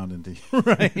not around in the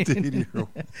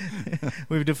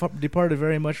We've departed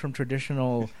very much from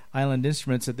traditional island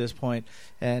instruments at this point,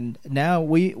 and now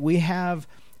we have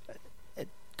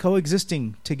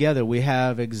coexisting together. We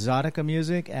have exotica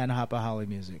music and hapahali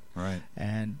music, right?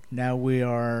 And now we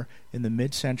are in the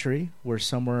mid-century. We're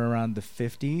somewhere around the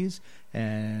 50s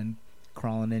and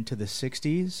crawling into the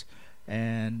 60s,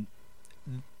 and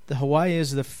the Hawaii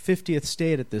is the 50th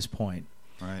state at this point.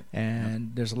 Right.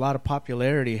 And there's a lot of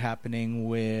popularity happening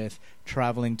with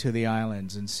traveling to the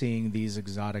islands and seeing these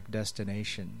exotic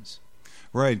destinations.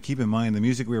 Right. Keep in mind the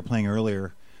music we were playing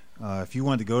earlier. If you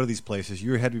wanted to go to these places,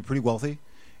 you had to be pretty wealthy,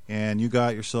 and you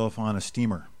got yourself on a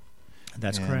steamer.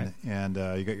 That's correct. And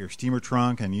you got your steamer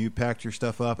trunk, and you packed your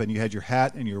stuff up, and you had your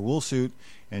hat and your wool suit,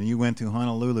 and you went to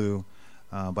Honolulu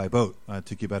by boat. It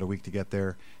took you about a week to get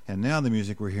there. And now the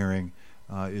music we're hearing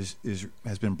has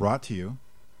been brought to you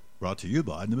by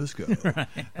Nabisco. Right.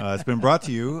 It's been brought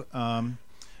to you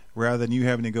rather than you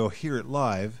having to go hear it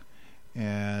live.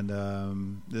 And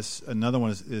this another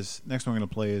one is next one I'm going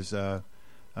to play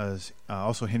is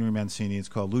also Henry Mancini. It's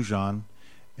called Lujan.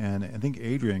 And I think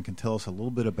Adrian can tell us a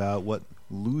little bit about what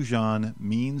Lujan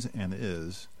means and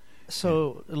is.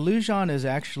 So Lujan is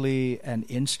actually an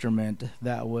instrument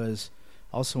that was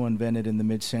also invented in the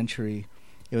mid-century.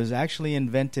 It was actually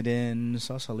invented in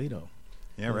Sausalito.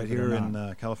 Yeah, right here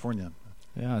in California.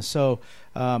 Yeah, so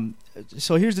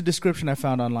here's the description I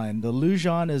found online. The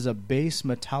lujan is a bass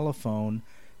metallophone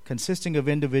consisting of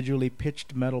individually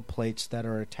pitched metal plates that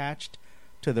are attached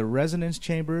to the resonance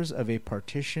chambers of a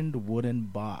partitioned wooden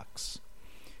box.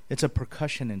 It's a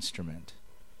percussion instrument.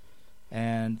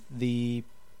 And the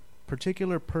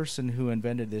particular person who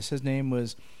invented this, his name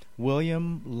was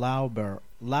William Loughborough.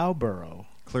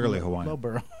 Clearly Hawaiian.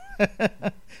 Loughborough.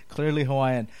 Clearly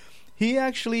Hawaiian. He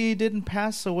actually didn't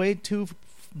pass away too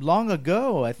long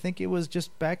ago. I think it was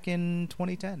just back in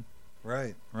 2010.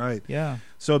 Right. Yeah.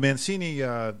 So Mancini,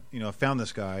 found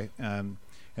this guy, and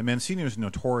Mancini was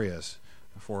notorious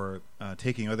for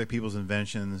taking other people's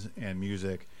inventions and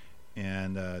music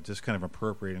and just kind of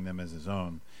appropriating them as his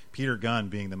own. Peter Gunn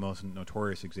being the most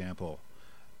notorious example.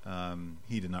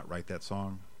 He did not write that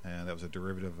song, and that was a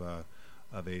derivative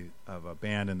of a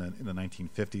band in the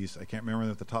 1950s. I can't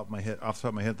remember off the top of my head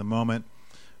at the moment,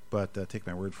 but take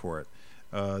my word for it.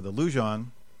 The lujan,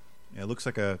 it looks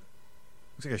like a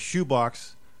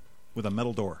shoebox with a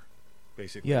metal door,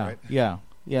 basically. Yeah, right?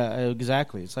 yeah,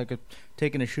 exactly. It's like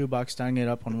taking a shoebox, tying it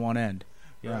up on one end.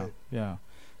 Yeah, right. Yeah.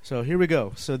 So here we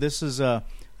go. So this is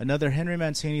another Henry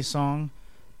Mancini song,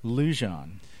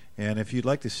 Lujan. And if you'd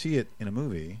like to see it in a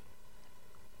movie,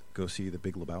 go see The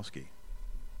Big Lebowski.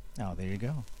 Oh, there you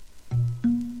go.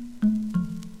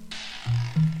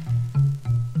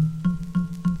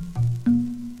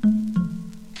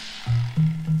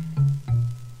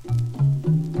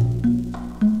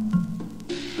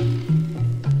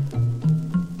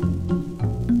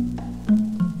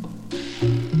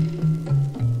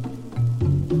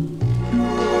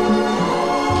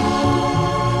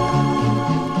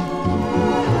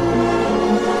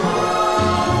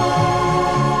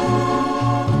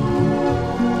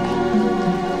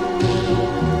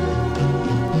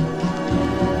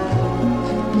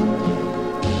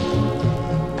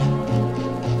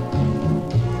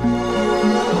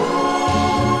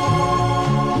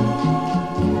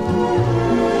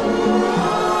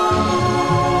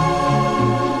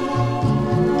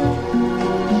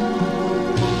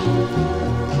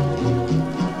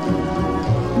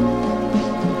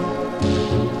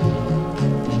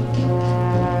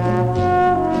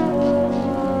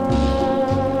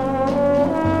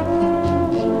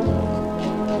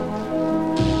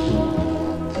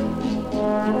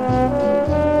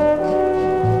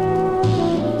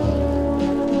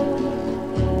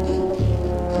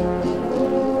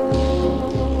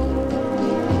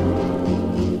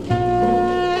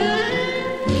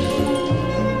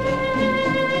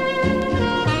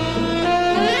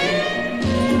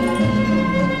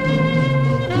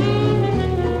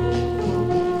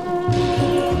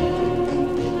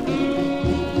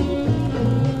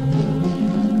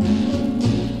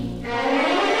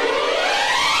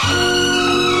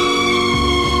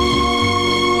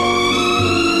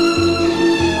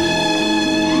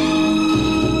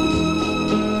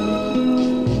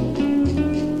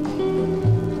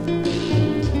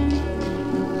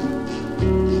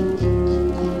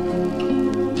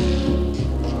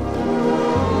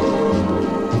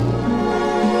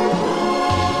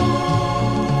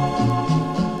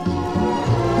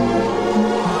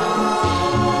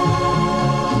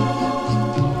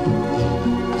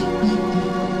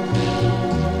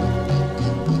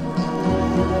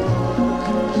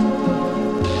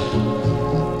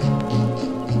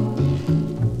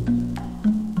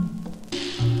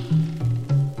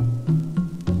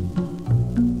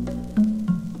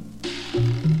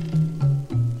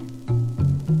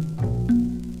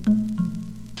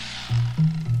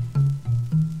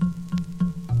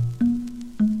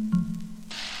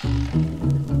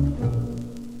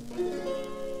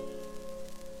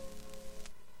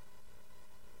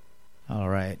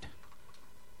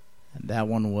 That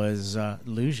one was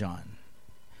Lujan.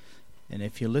 And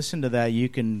if you listen to that, you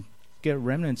can get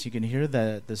remnants. You can hear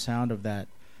the sound of that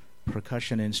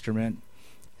percussion instrument.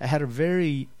 It had a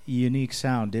very unique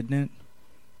sound, didn't it?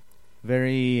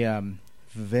 Very,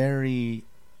 very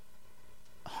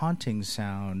haunting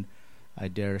sound, I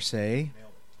dare say.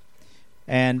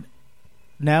 And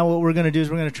now what we're going to do is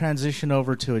we're going to transition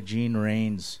over to a Gene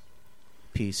Rains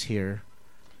piece here.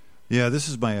 Yeah, this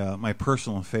is my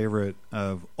personal favorite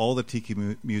of all the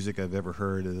tiki music I've ever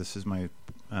heard. This is my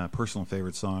personal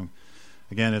favorite song.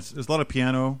 Again, there's a lot of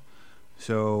piano,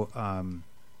 so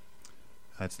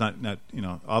it's not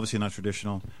obviously not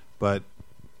traditional, but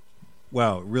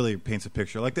wow, it really paints a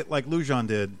picture like Lujan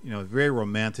did. Very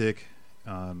romantic,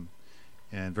 and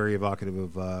very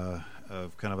evocative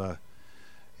of kind of a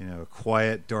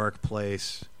quiet, dark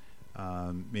place.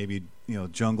 Maybe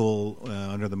jungle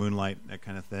under the moonlight, that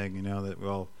kind of thing. That we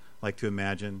all like to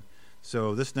imagine.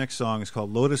 So this next song is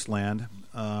called Lotus Land.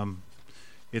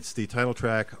 It's the title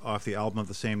track off the album of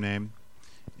the same name,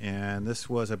 and this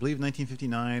was, I believe,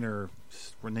 1959 or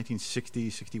 1960,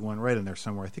 61, right in there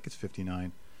somewhere. I think it's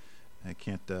 59. I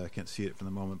can't see it for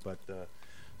the moment, but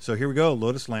so here we go,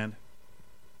 Lotus Land.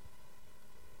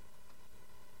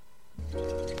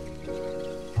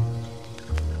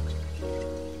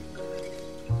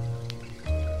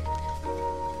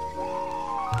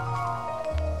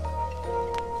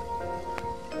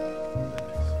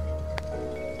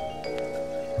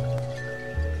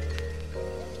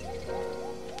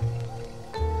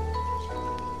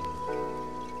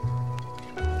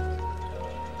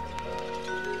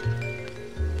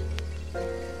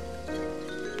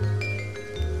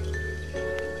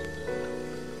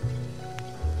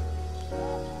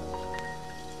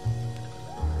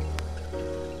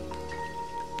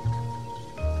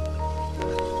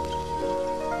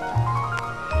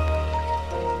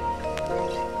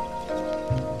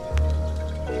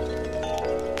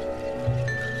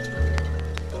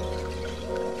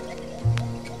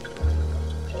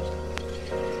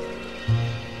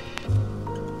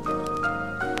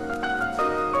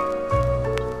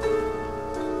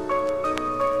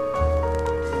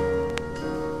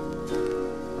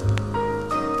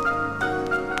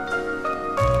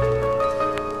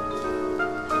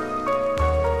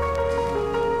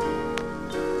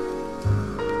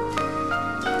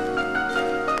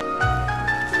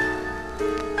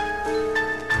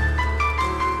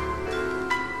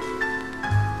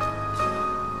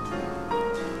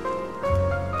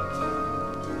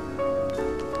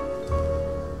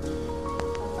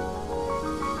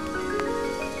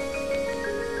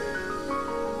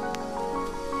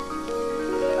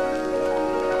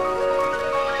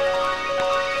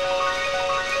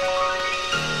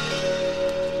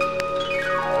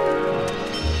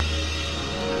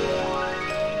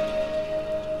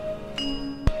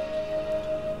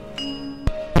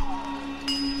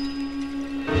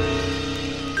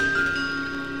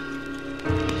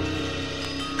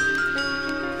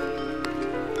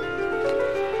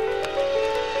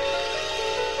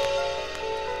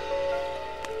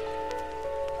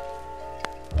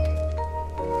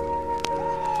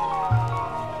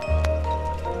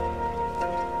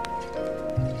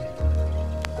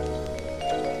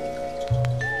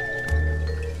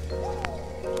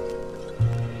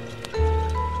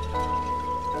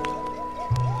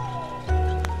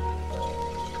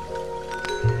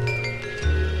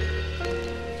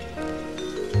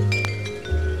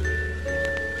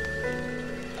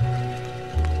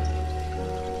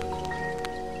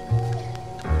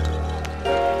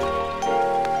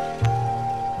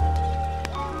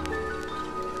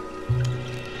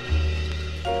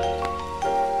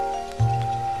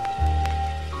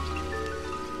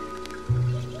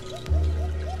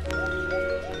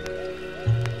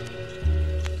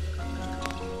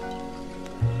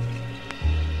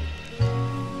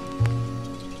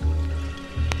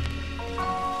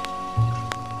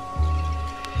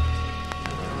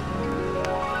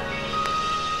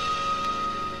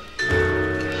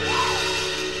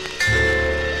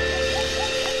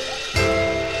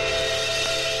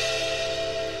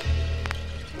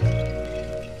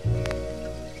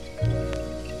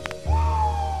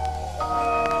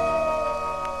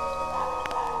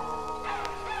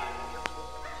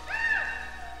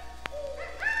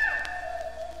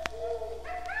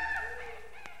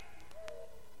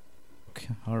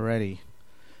 Alrighty.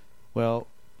 Well,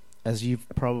 as you've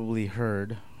probably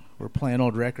heard, we're playing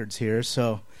old records here,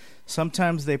 so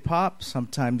sometimes they pop,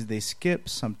 sometimes they skip,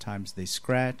 sometimes they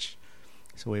scratch,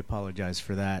 so we apologize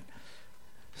for that.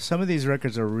 Some of these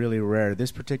records are really rare.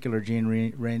 This particular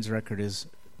Gene Rains record is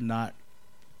not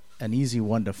an easy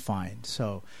one to find.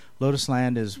 So Lotus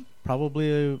Land is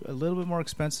probably a little bit more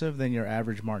expensive than your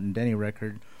average Martin Denny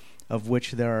record, of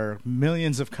which there are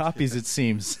millions of copies, it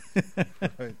seems.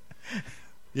 Right.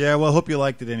 Yeah, well, I hope you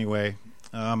liked it anyway.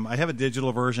 I have a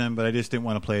digital version, but I just didn't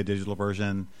want to play a digital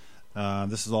version.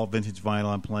 This is all vintage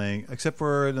vinyl I'm playing, except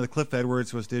for the Cliff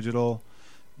Edwards was digital,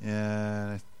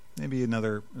 and maybe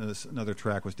another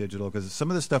track was digital, because some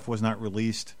of the stuff was not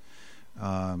released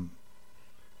on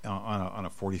a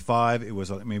 45. It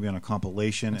was maybe on a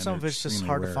compilation. And some of it's just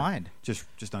hard to find. Just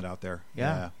not out there.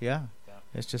 Yeah.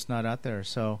 It's just not out there.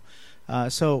 So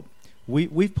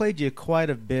we've played you quite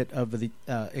a bit of the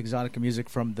exotica music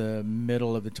from the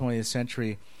middle of the 20th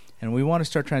century, and we want to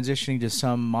start transitioning to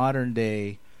some modern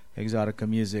day exotica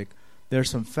music. There's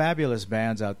some fabulous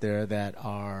bands out there that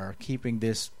are keeping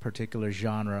this particular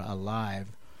genre alive,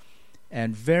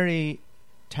 and very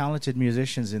talented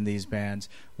musicians in these bands.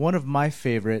 One of my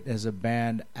favorite is a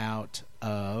band out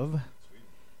of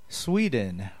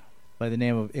Sweden by the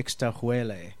name of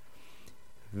Ixtahuele.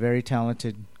 Very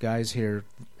talented guys here.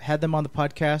 Had them on the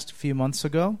podcast a few months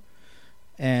ago,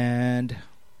 and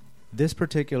this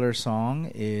particular song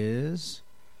is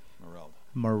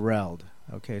Moreld.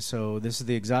 Okay, so this is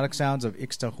the exotic sounds of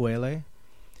Ixtahuele,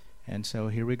 and so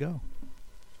here we go.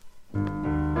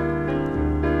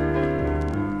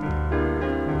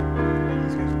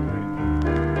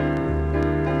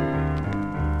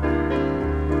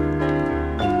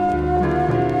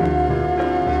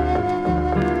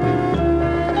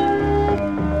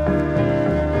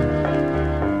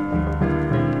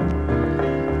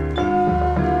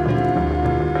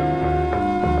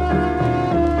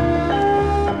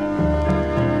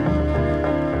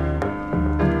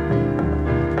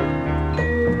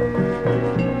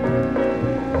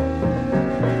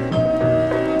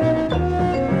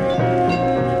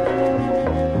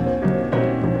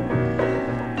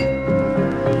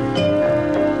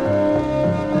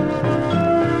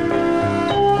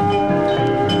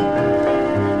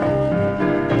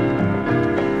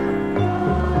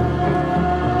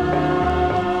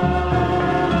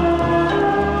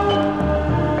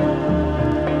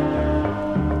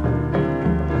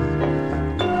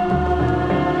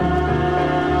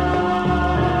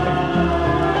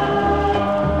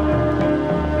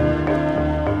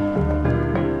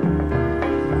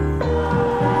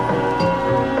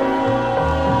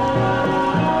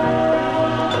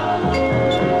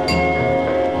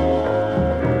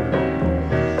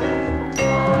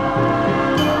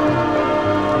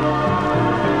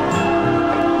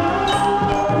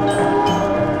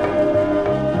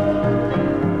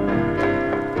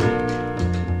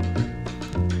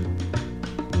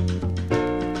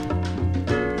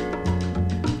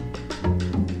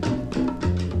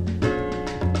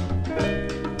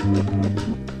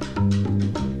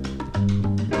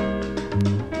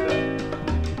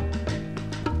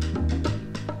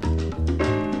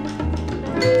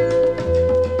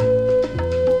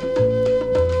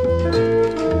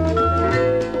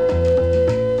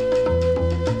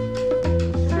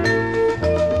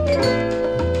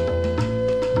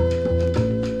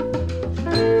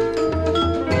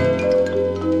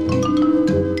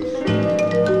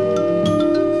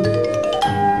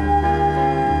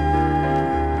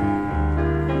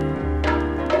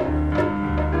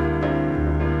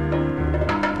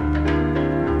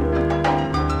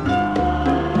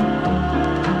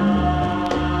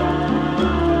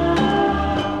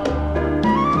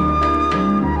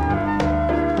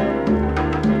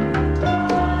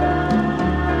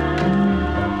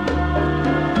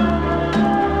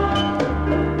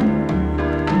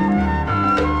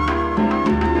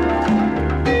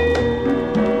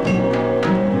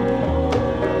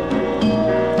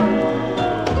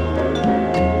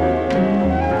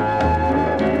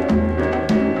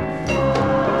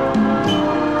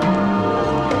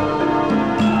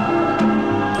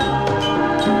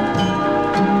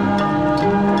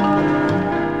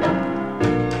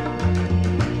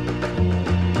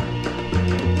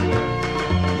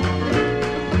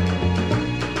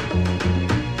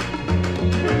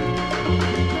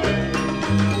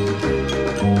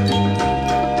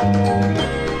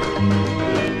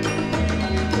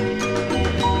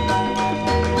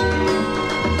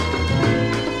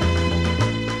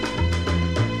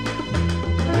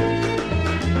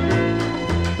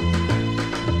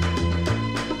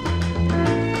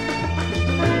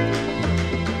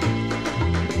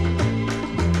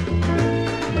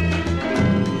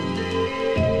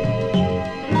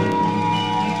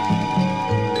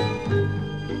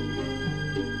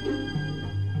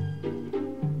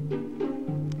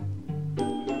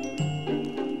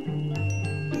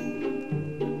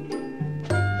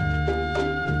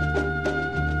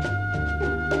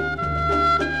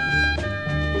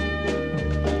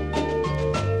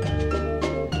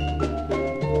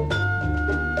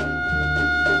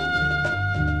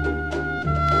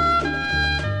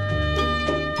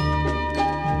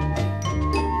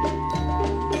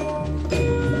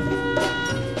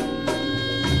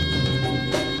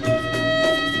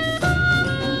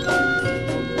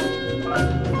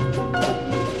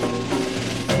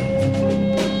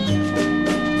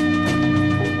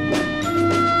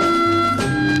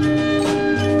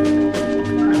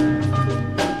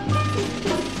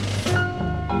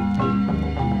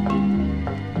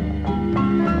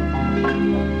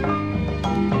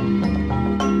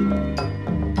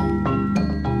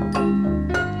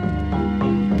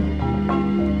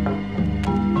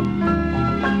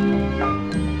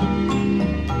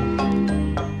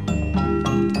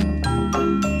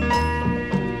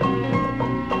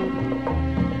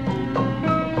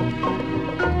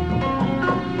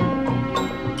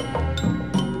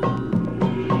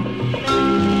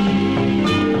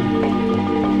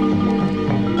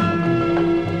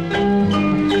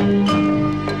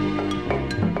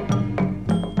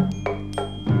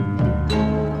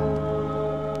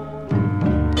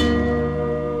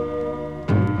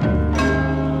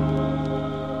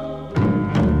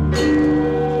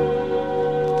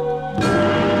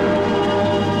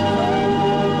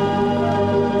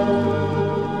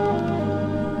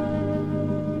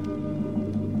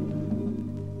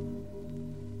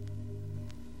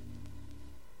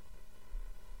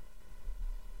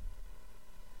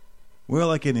 Well,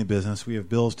 like any business, we have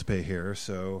bills to pay here.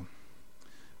 So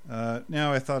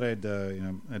now I thought I'd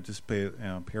just pay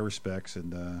respects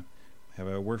and have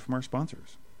a word from our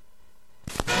sponsors.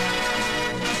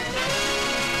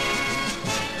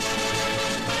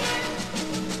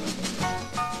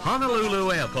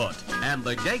 Honolulu Airport and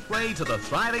the gateway to the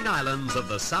thriving islands of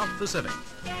the South Pacific.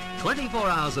 24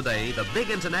 hours a day, the big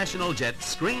international jets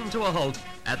scream to a halt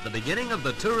at the beginning of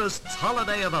the tourist's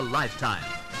holiday of a lifetime.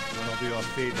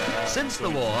 Since the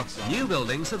war, new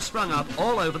buildings have sprung up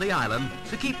all over the island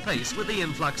to keep pace with the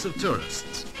influx of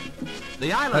tourists.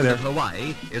 The island of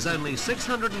Hawaii is only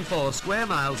 604 square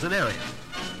miles in area,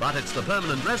 but it's the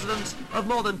permanent residence of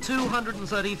more than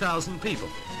 230,000 people,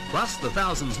 plus the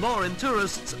thousands more in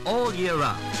tourists all year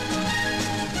round.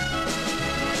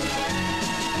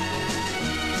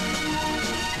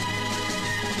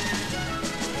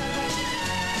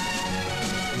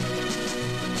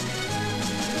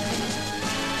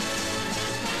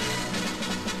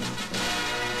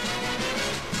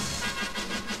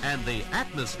 And the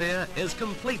atmosphere is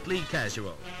completely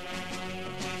casual.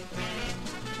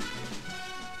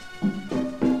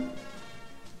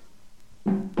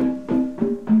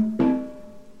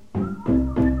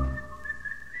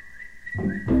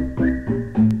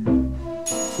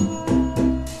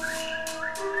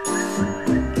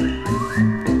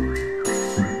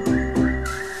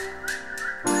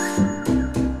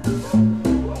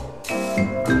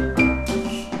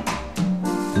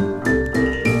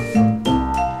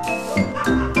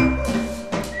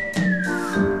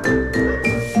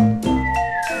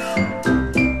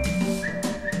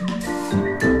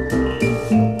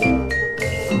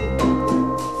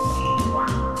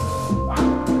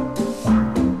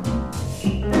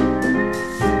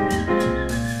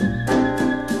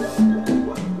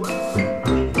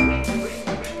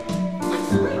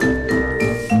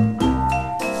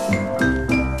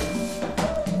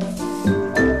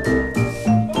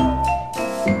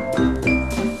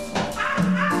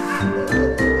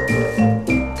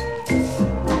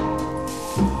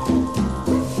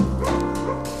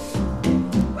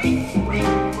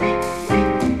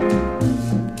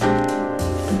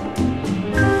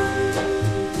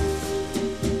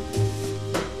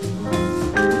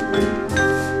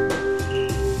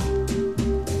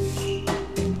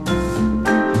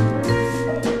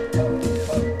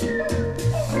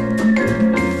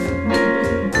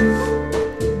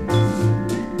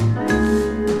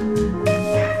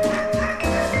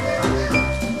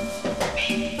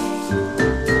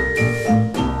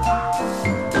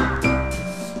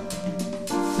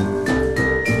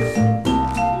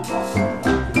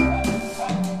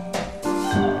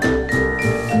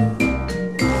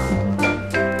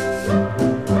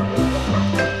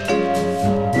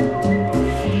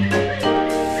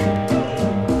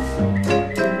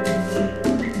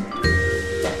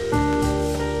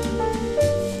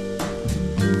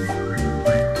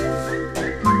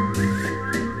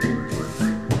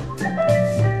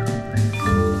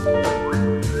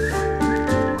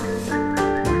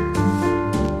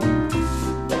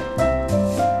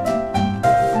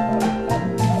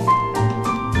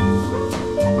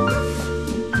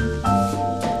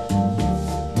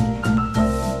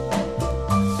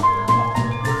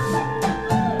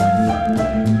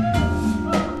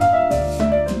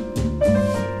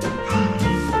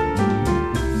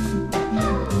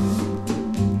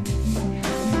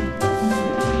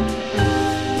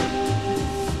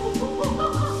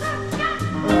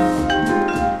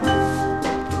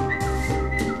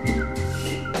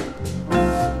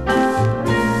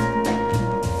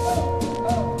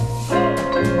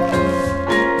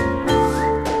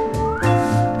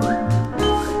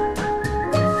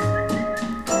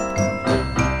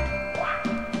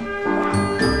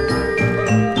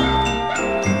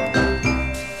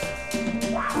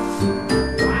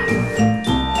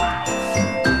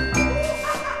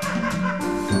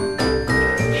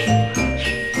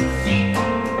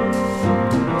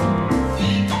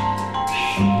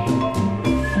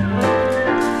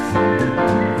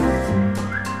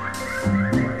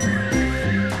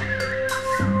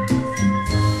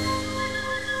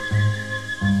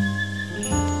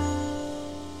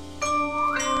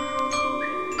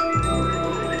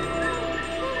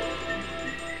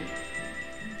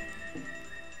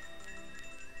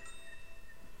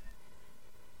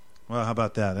 Well, how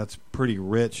about that? That's pretty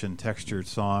rich and textured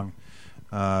song.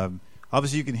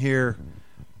 Obviously, you can hear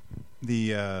the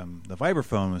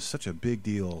vibraphone was such a big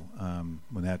deal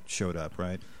when that showed up,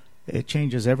 right? It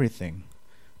changes everything.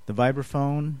 The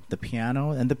vibraphone, the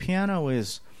piano, and the piano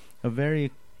is a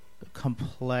very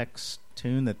complex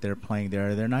tune that they're playing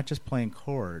there. They're not just playing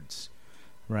chords,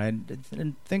 right?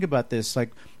 And think about this. Like,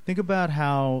 think about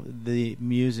how the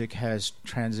music has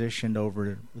transitioned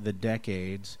over the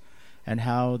decades, and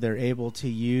how they're able to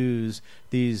use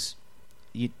these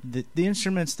the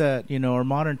instruments that are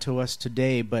modern to us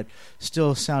today, but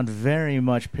still sound very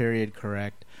much period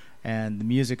correct, and the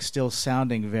music still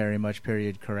sounding very much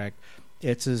period correct.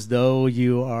 It's as though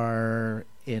you are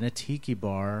in a tiki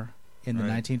bar in the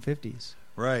 1950s.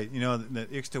 Right. The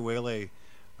Ixtawele,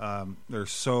 they're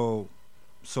so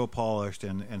polished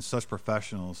and such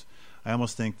professionals. I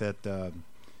almost think that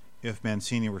if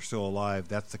Mancini were still alive,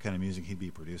 that's the kind of music he'd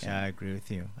be producing. Yeah, I agree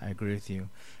with you.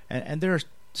 And they're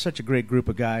such a great group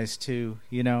of guys too.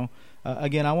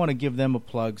 Again, I want to give them a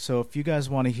plug. So if you guys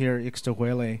want to hear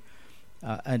Ixtawele,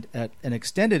 an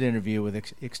extended interview with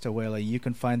Ixtawele, you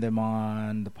can find them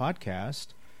on the podcast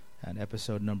at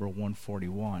episode number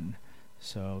 141.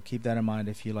 So keep that in mind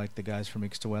if you like the guys from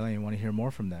Ixtawele and you want to hear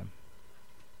more from them.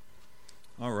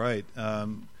 All right.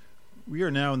 We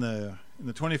are now in the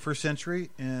 21st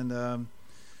century, and a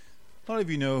lot of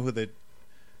you know who the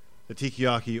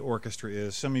Tikiaki Orchestra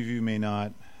is. Some of you may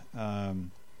not.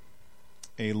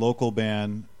 A local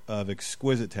band of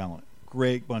exquisite talent.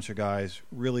 Great bunch of guys,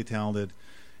 really talented,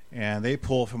 and they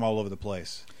pull from all over the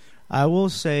place. I will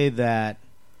say that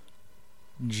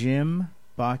Jim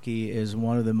Bakke is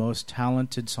one of the most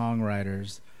talented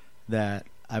songwriters that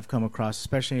I've come across,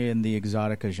 especially in the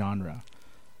exotica genre.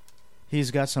 He's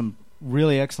got some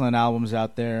really excellent albums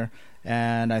out there,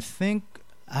 and I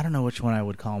don't know which one I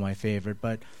would call my favorite,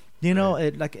 but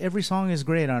like every song is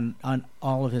great on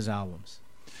all of his albums.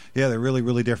 Yeah, they're really,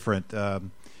 really different.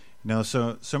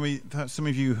 So some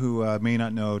of you who may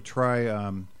not know,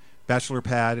 try Bachelor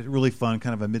Pad. Really fun,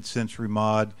 kind of a mid-century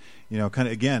mod. Kind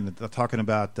of again talking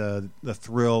about the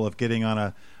thrill of getting on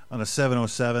a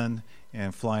 707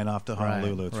 and flying off to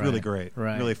Honolulu. It's really great,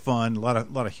 really fun. A lot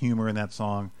of humor in that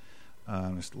song.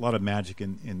 There's a lot of magic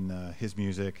in his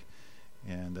music,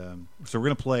 and so we're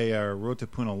gonna play Road to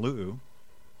Punaluu.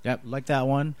 Yep, like that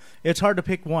one. It's hard to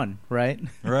pick one, right?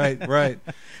 Right.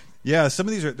 Yeah, some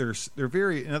of these they're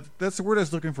very. That's the word I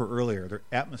was looking for earlier. They're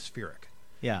atmospheric.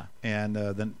 Yeah. And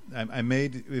then I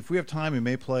made. If we have time, we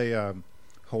may play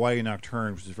Hawaii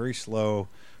Nocturne, which is very slow,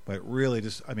 but it really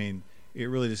just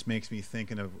makes me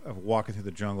thinking of walking through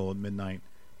the jungle at midnight.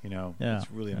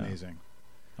 It's really amazing.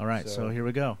 All right, so here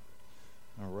we go.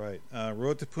 All right,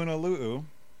 Road to Punaluu.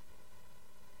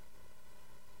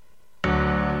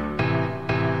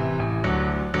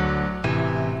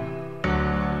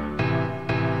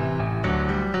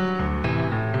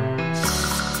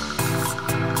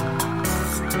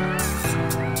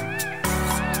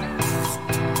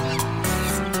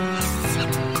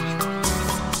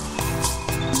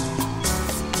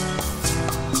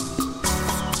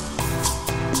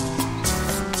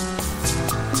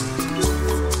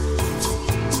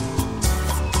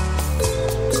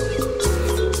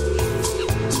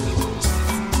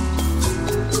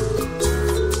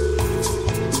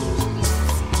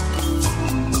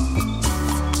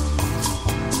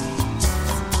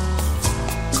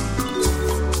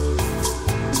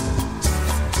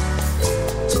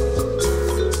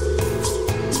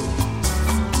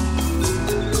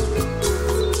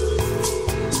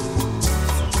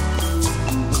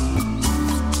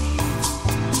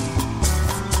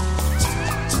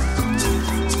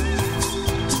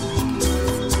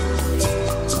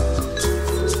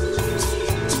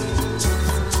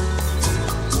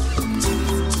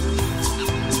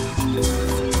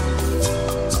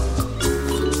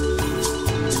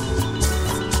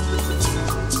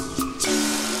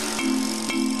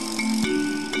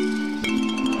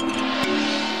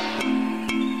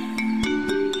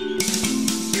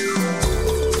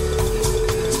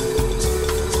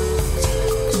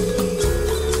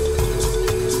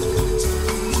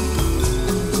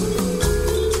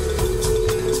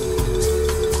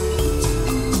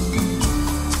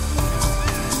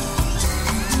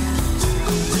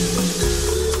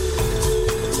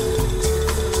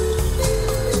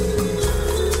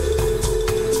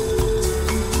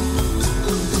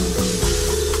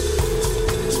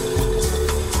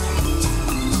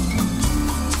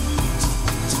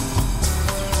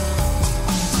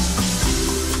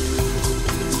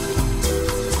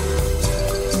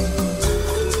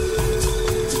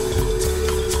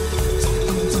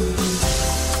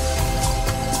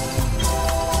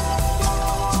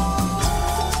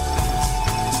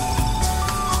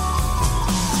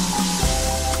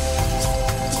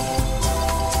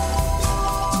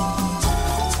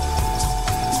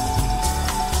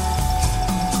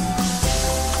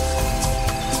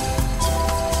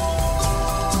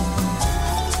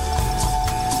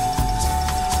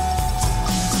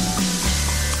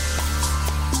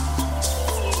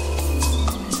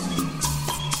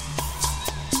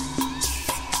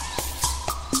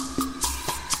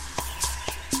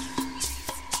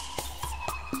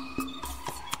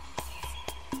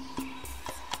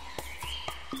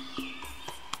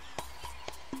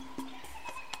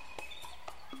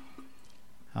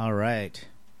 All right.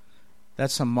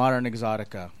 That's some modern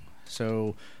exotica.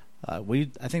 So I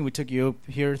think we took you up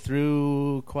here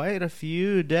through quite a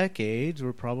few decades.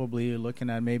 We're probably looking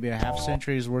at maybe a half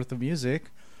century's worth of music.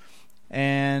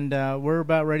 And we're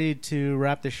about ready to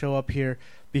wrap the show up here.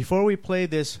 Before we play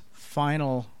this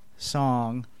final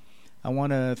song, I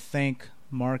want to thank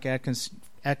Mark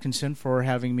Atkinson for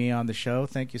having me on the show.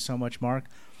 Thank you so much, Mark.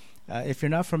 If you're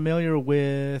not familiar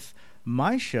with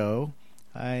my show,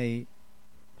 I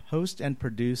host and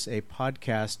produce a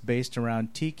podcast based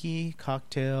around tiki,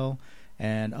 cocktail,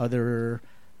 and other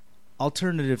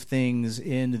alternative things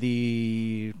in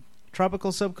the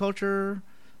tropical subculture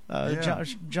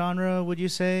genre, would you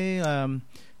say?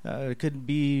 It could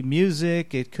be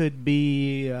music, it could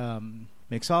be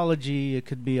mixology, it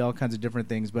could be all kinds of different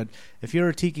things. But if you're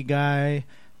a tiki guy,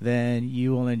 then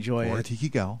you will enjoy it. Or a tiki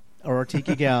gal. Or a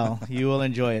tiki gal, you will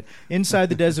enjoy it. Inside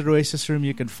the Desert Oasis Room,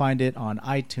 you can find it on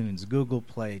iTunes, Google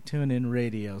Play, TuneIn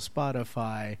Radio,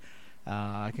 Spotify.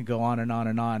 I can go on and on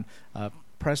and on.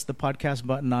 Press the podcast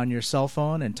button on your cell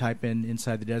phone and type in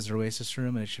Inside the Desert Oasis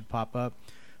Room, and it should pop up.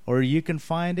 Or you can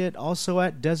find it also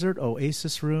at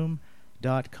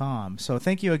desertoasisroom.com. So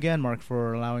thank you again, Mark,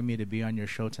 for allowing me to be on your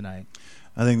show tonight.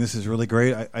 I think this is really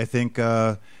great. I think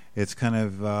it's kind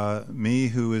of me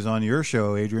who is on your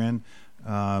show, Adrian.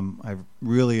 I've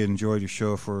really enjoyed your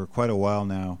show for quite a while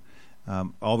now.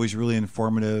 Always really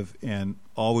informative and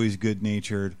always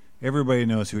good-natured. Everybody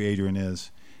knows who Adrian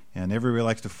is, and everybody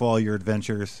likes to follow your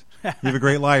adventures. You have a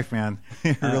great life, man.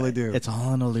 You really do. It's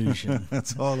all an illusion.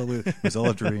 It's all an illusion. It's all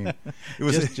a dream. It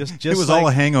was just it was like, all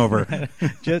a hangover.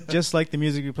 just like the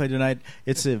music we played tonight,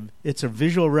 it's a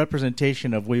visual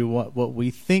representation of what we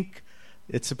think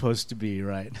it's supposed to be,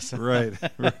 right? So. Right.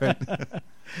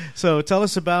 So tell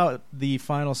us about the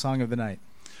final song of the night.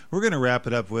 We're going to wrap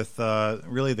it up with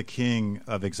really the king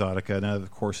of exotica, and that,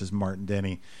 of course, is Martin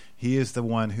Denny. He is the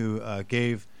one who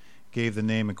gave the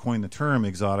name and coined the term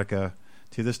exotica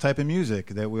to this type of music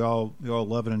that we all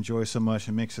love and enjoy so much,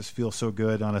 and makes us feel so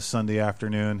good on a Sunday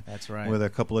afternoon. That's right. With a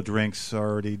couple of drinks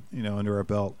already, under our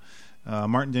belt.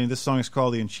 Martin Denny. This song is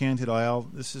called "The Enchanted Isle."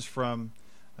 This is from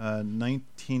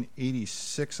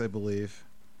 1986, I believe.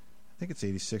 I think it's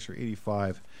 86 or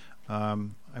 85. I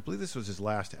believe this was his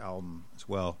last album as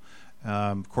well.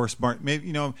 Of course, Martin.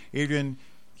 Maybe Adrian.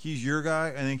 He's your guy.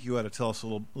 I think you ought to tell us a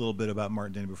little bit about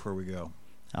Martin Denny before we go.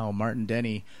 Oh, Martin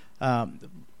Denny.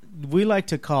 We like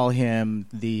to call him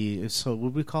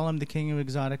would we call him the king of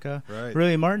exotica? Right.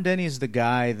 Really, Martin Denny is the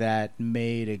guy that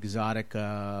made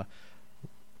exotica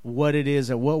what it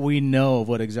is, what we know of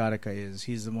what exotica is.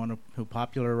 He's the one who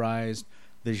popularized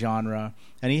the genre,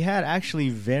 and he had actually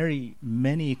very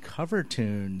many cover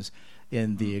tunes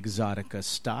in the exotica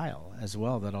style as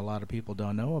well that a lot of people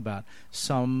don't know about.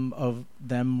 Some of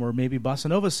them were maybe bossa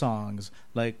nova songs,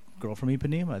 like "Girl from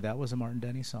Ipanema." That was a Martin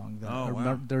Denny song.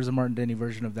 Wow. There's a Martin Denny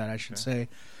version of that, I should say.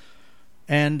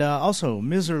 And also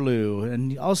Miserlou,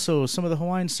 and also some of the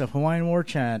Hawaiian stuff, Hawaiian War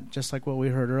Chant, just like what we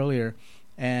heard earlier,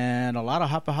 and a lot of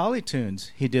Hapahali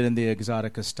tunes he did in the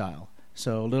exotica style.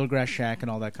 So Little Grass Shack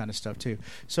and all that kind of stuff too.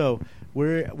 So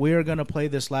we are going to play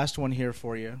this last one here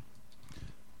for you.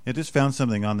 I just found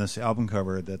something on this album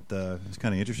cover that is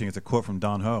kind of interesting. It's a quote from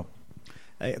Don Ho.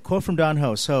 A quote from Don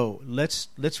Ho. So let's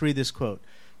read this quote.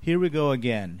 "Here we go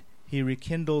again. He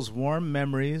rekindles warm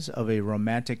memories of a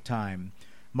romantic time.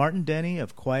 Martin Denny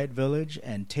of Quiet Village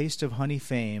and Taste of Honey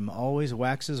fame always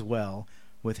waxes well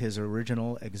with his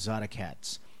original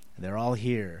Exoticats. They're all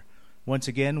here. Once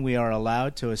again, we are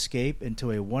allowed to escape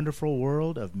into a wonderful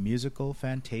world of musical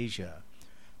fantasia.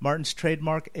 Martin's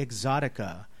trademark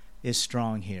Exotica is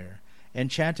strong here.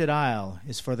 Enchanted Isle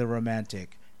is for the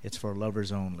romantic. It's for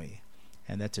lovers only."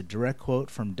 And that's a direct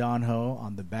quote from Don Ho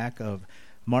on the back of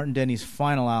Martin Denny's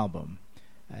final album.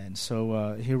 And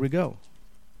so here we go.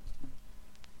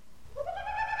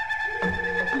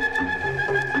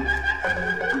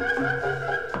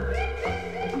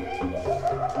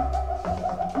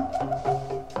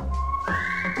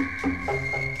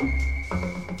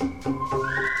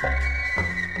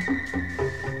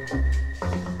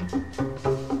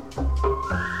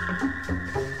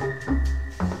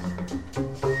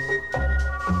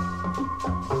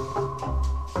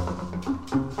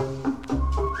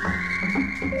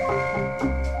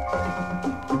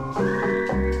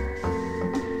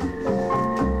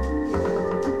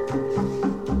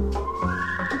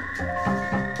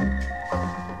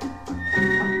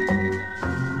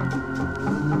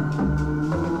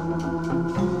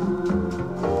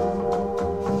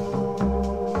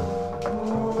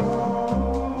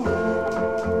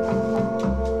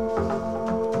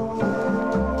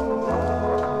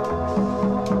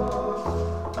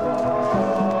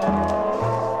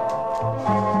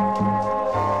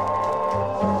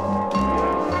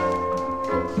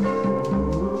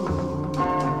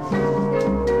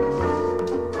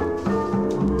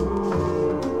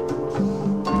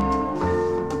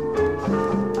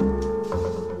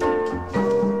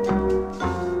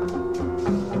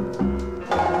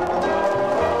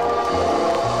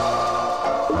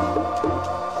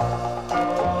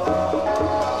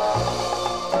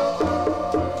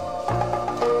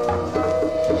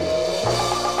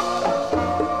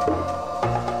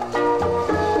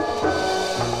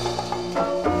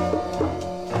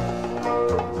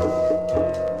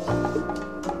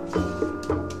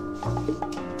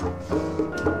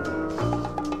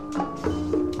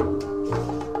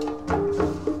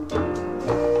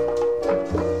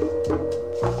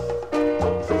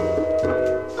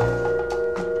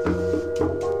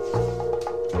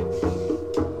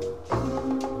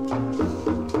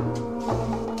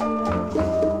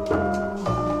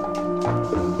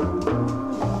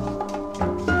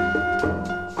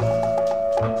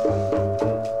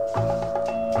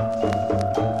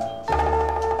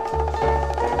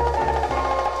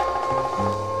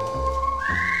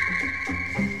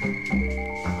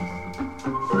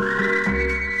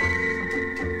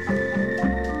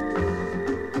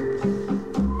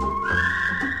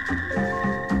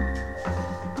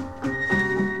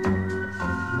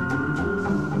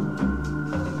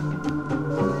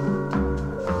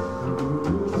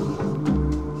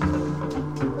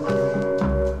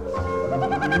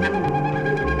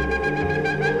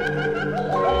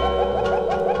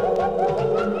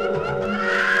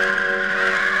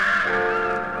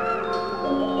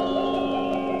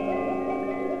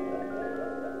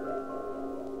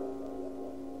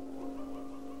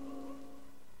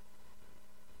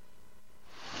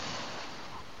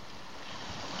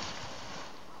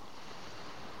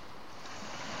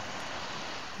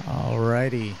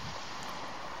 righty.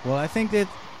 Well, I think that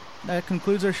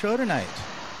concludes our show tonight.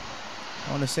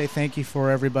 I want to say thank you for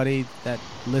everybody that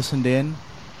listened in.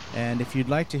 And if you'd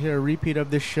like to hear a repeat of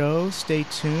this show, stay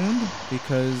tuned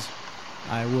because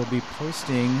I will be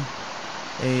posting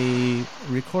a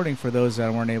recording for those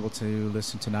that weren't able to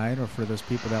listen tonight, or for those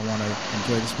people that want to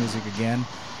enjoy this music again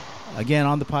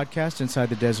on the podcast inside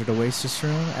the Desert Oasis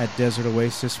Room at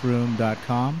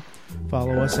desertoasisroom.com.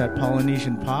 Follow us at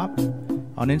Polynesian Pop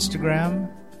on Instagram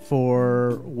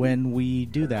for when we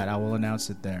do that. I will announce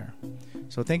it there.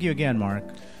 So thank you again, Mark.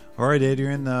 All right,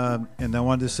 Adrian, and I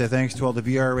wanted to say thanks to all the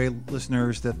VRA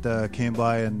listeners that came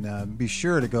by, and be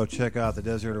sure to go check out the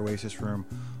Desert Oasis Room.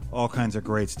 All kinds of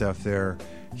great stuff there.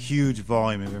 Huge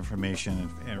volume of information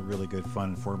and really good,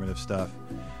 fun, informative stuff.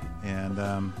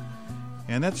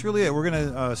 And that's really it. We're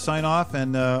going to sign off,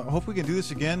 and hope we can do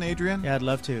this again, Adrian. Yeah, I'd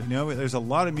love to. You know, there's a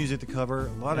lot of music to cover,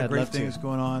 a lot of great things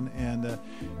going on. And,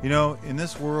 you know, in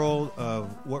this world of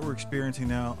what we're experiencing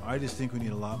now, I just think we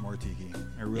need a lot more tiki.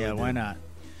 I really do. Why not?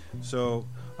 So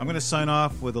I'm going to sign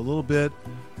off with a little bit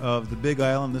of the Big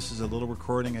Island. This is a little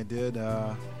recording I did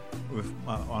on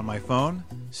my phone,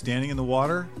 standing in the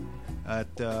water at,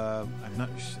 I'm not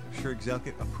sure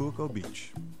exactly, Apuko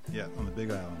Beach. Yeah, on the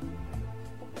Big Island.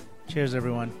 Cheers,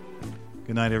 everyone.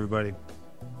 Good night, everybody.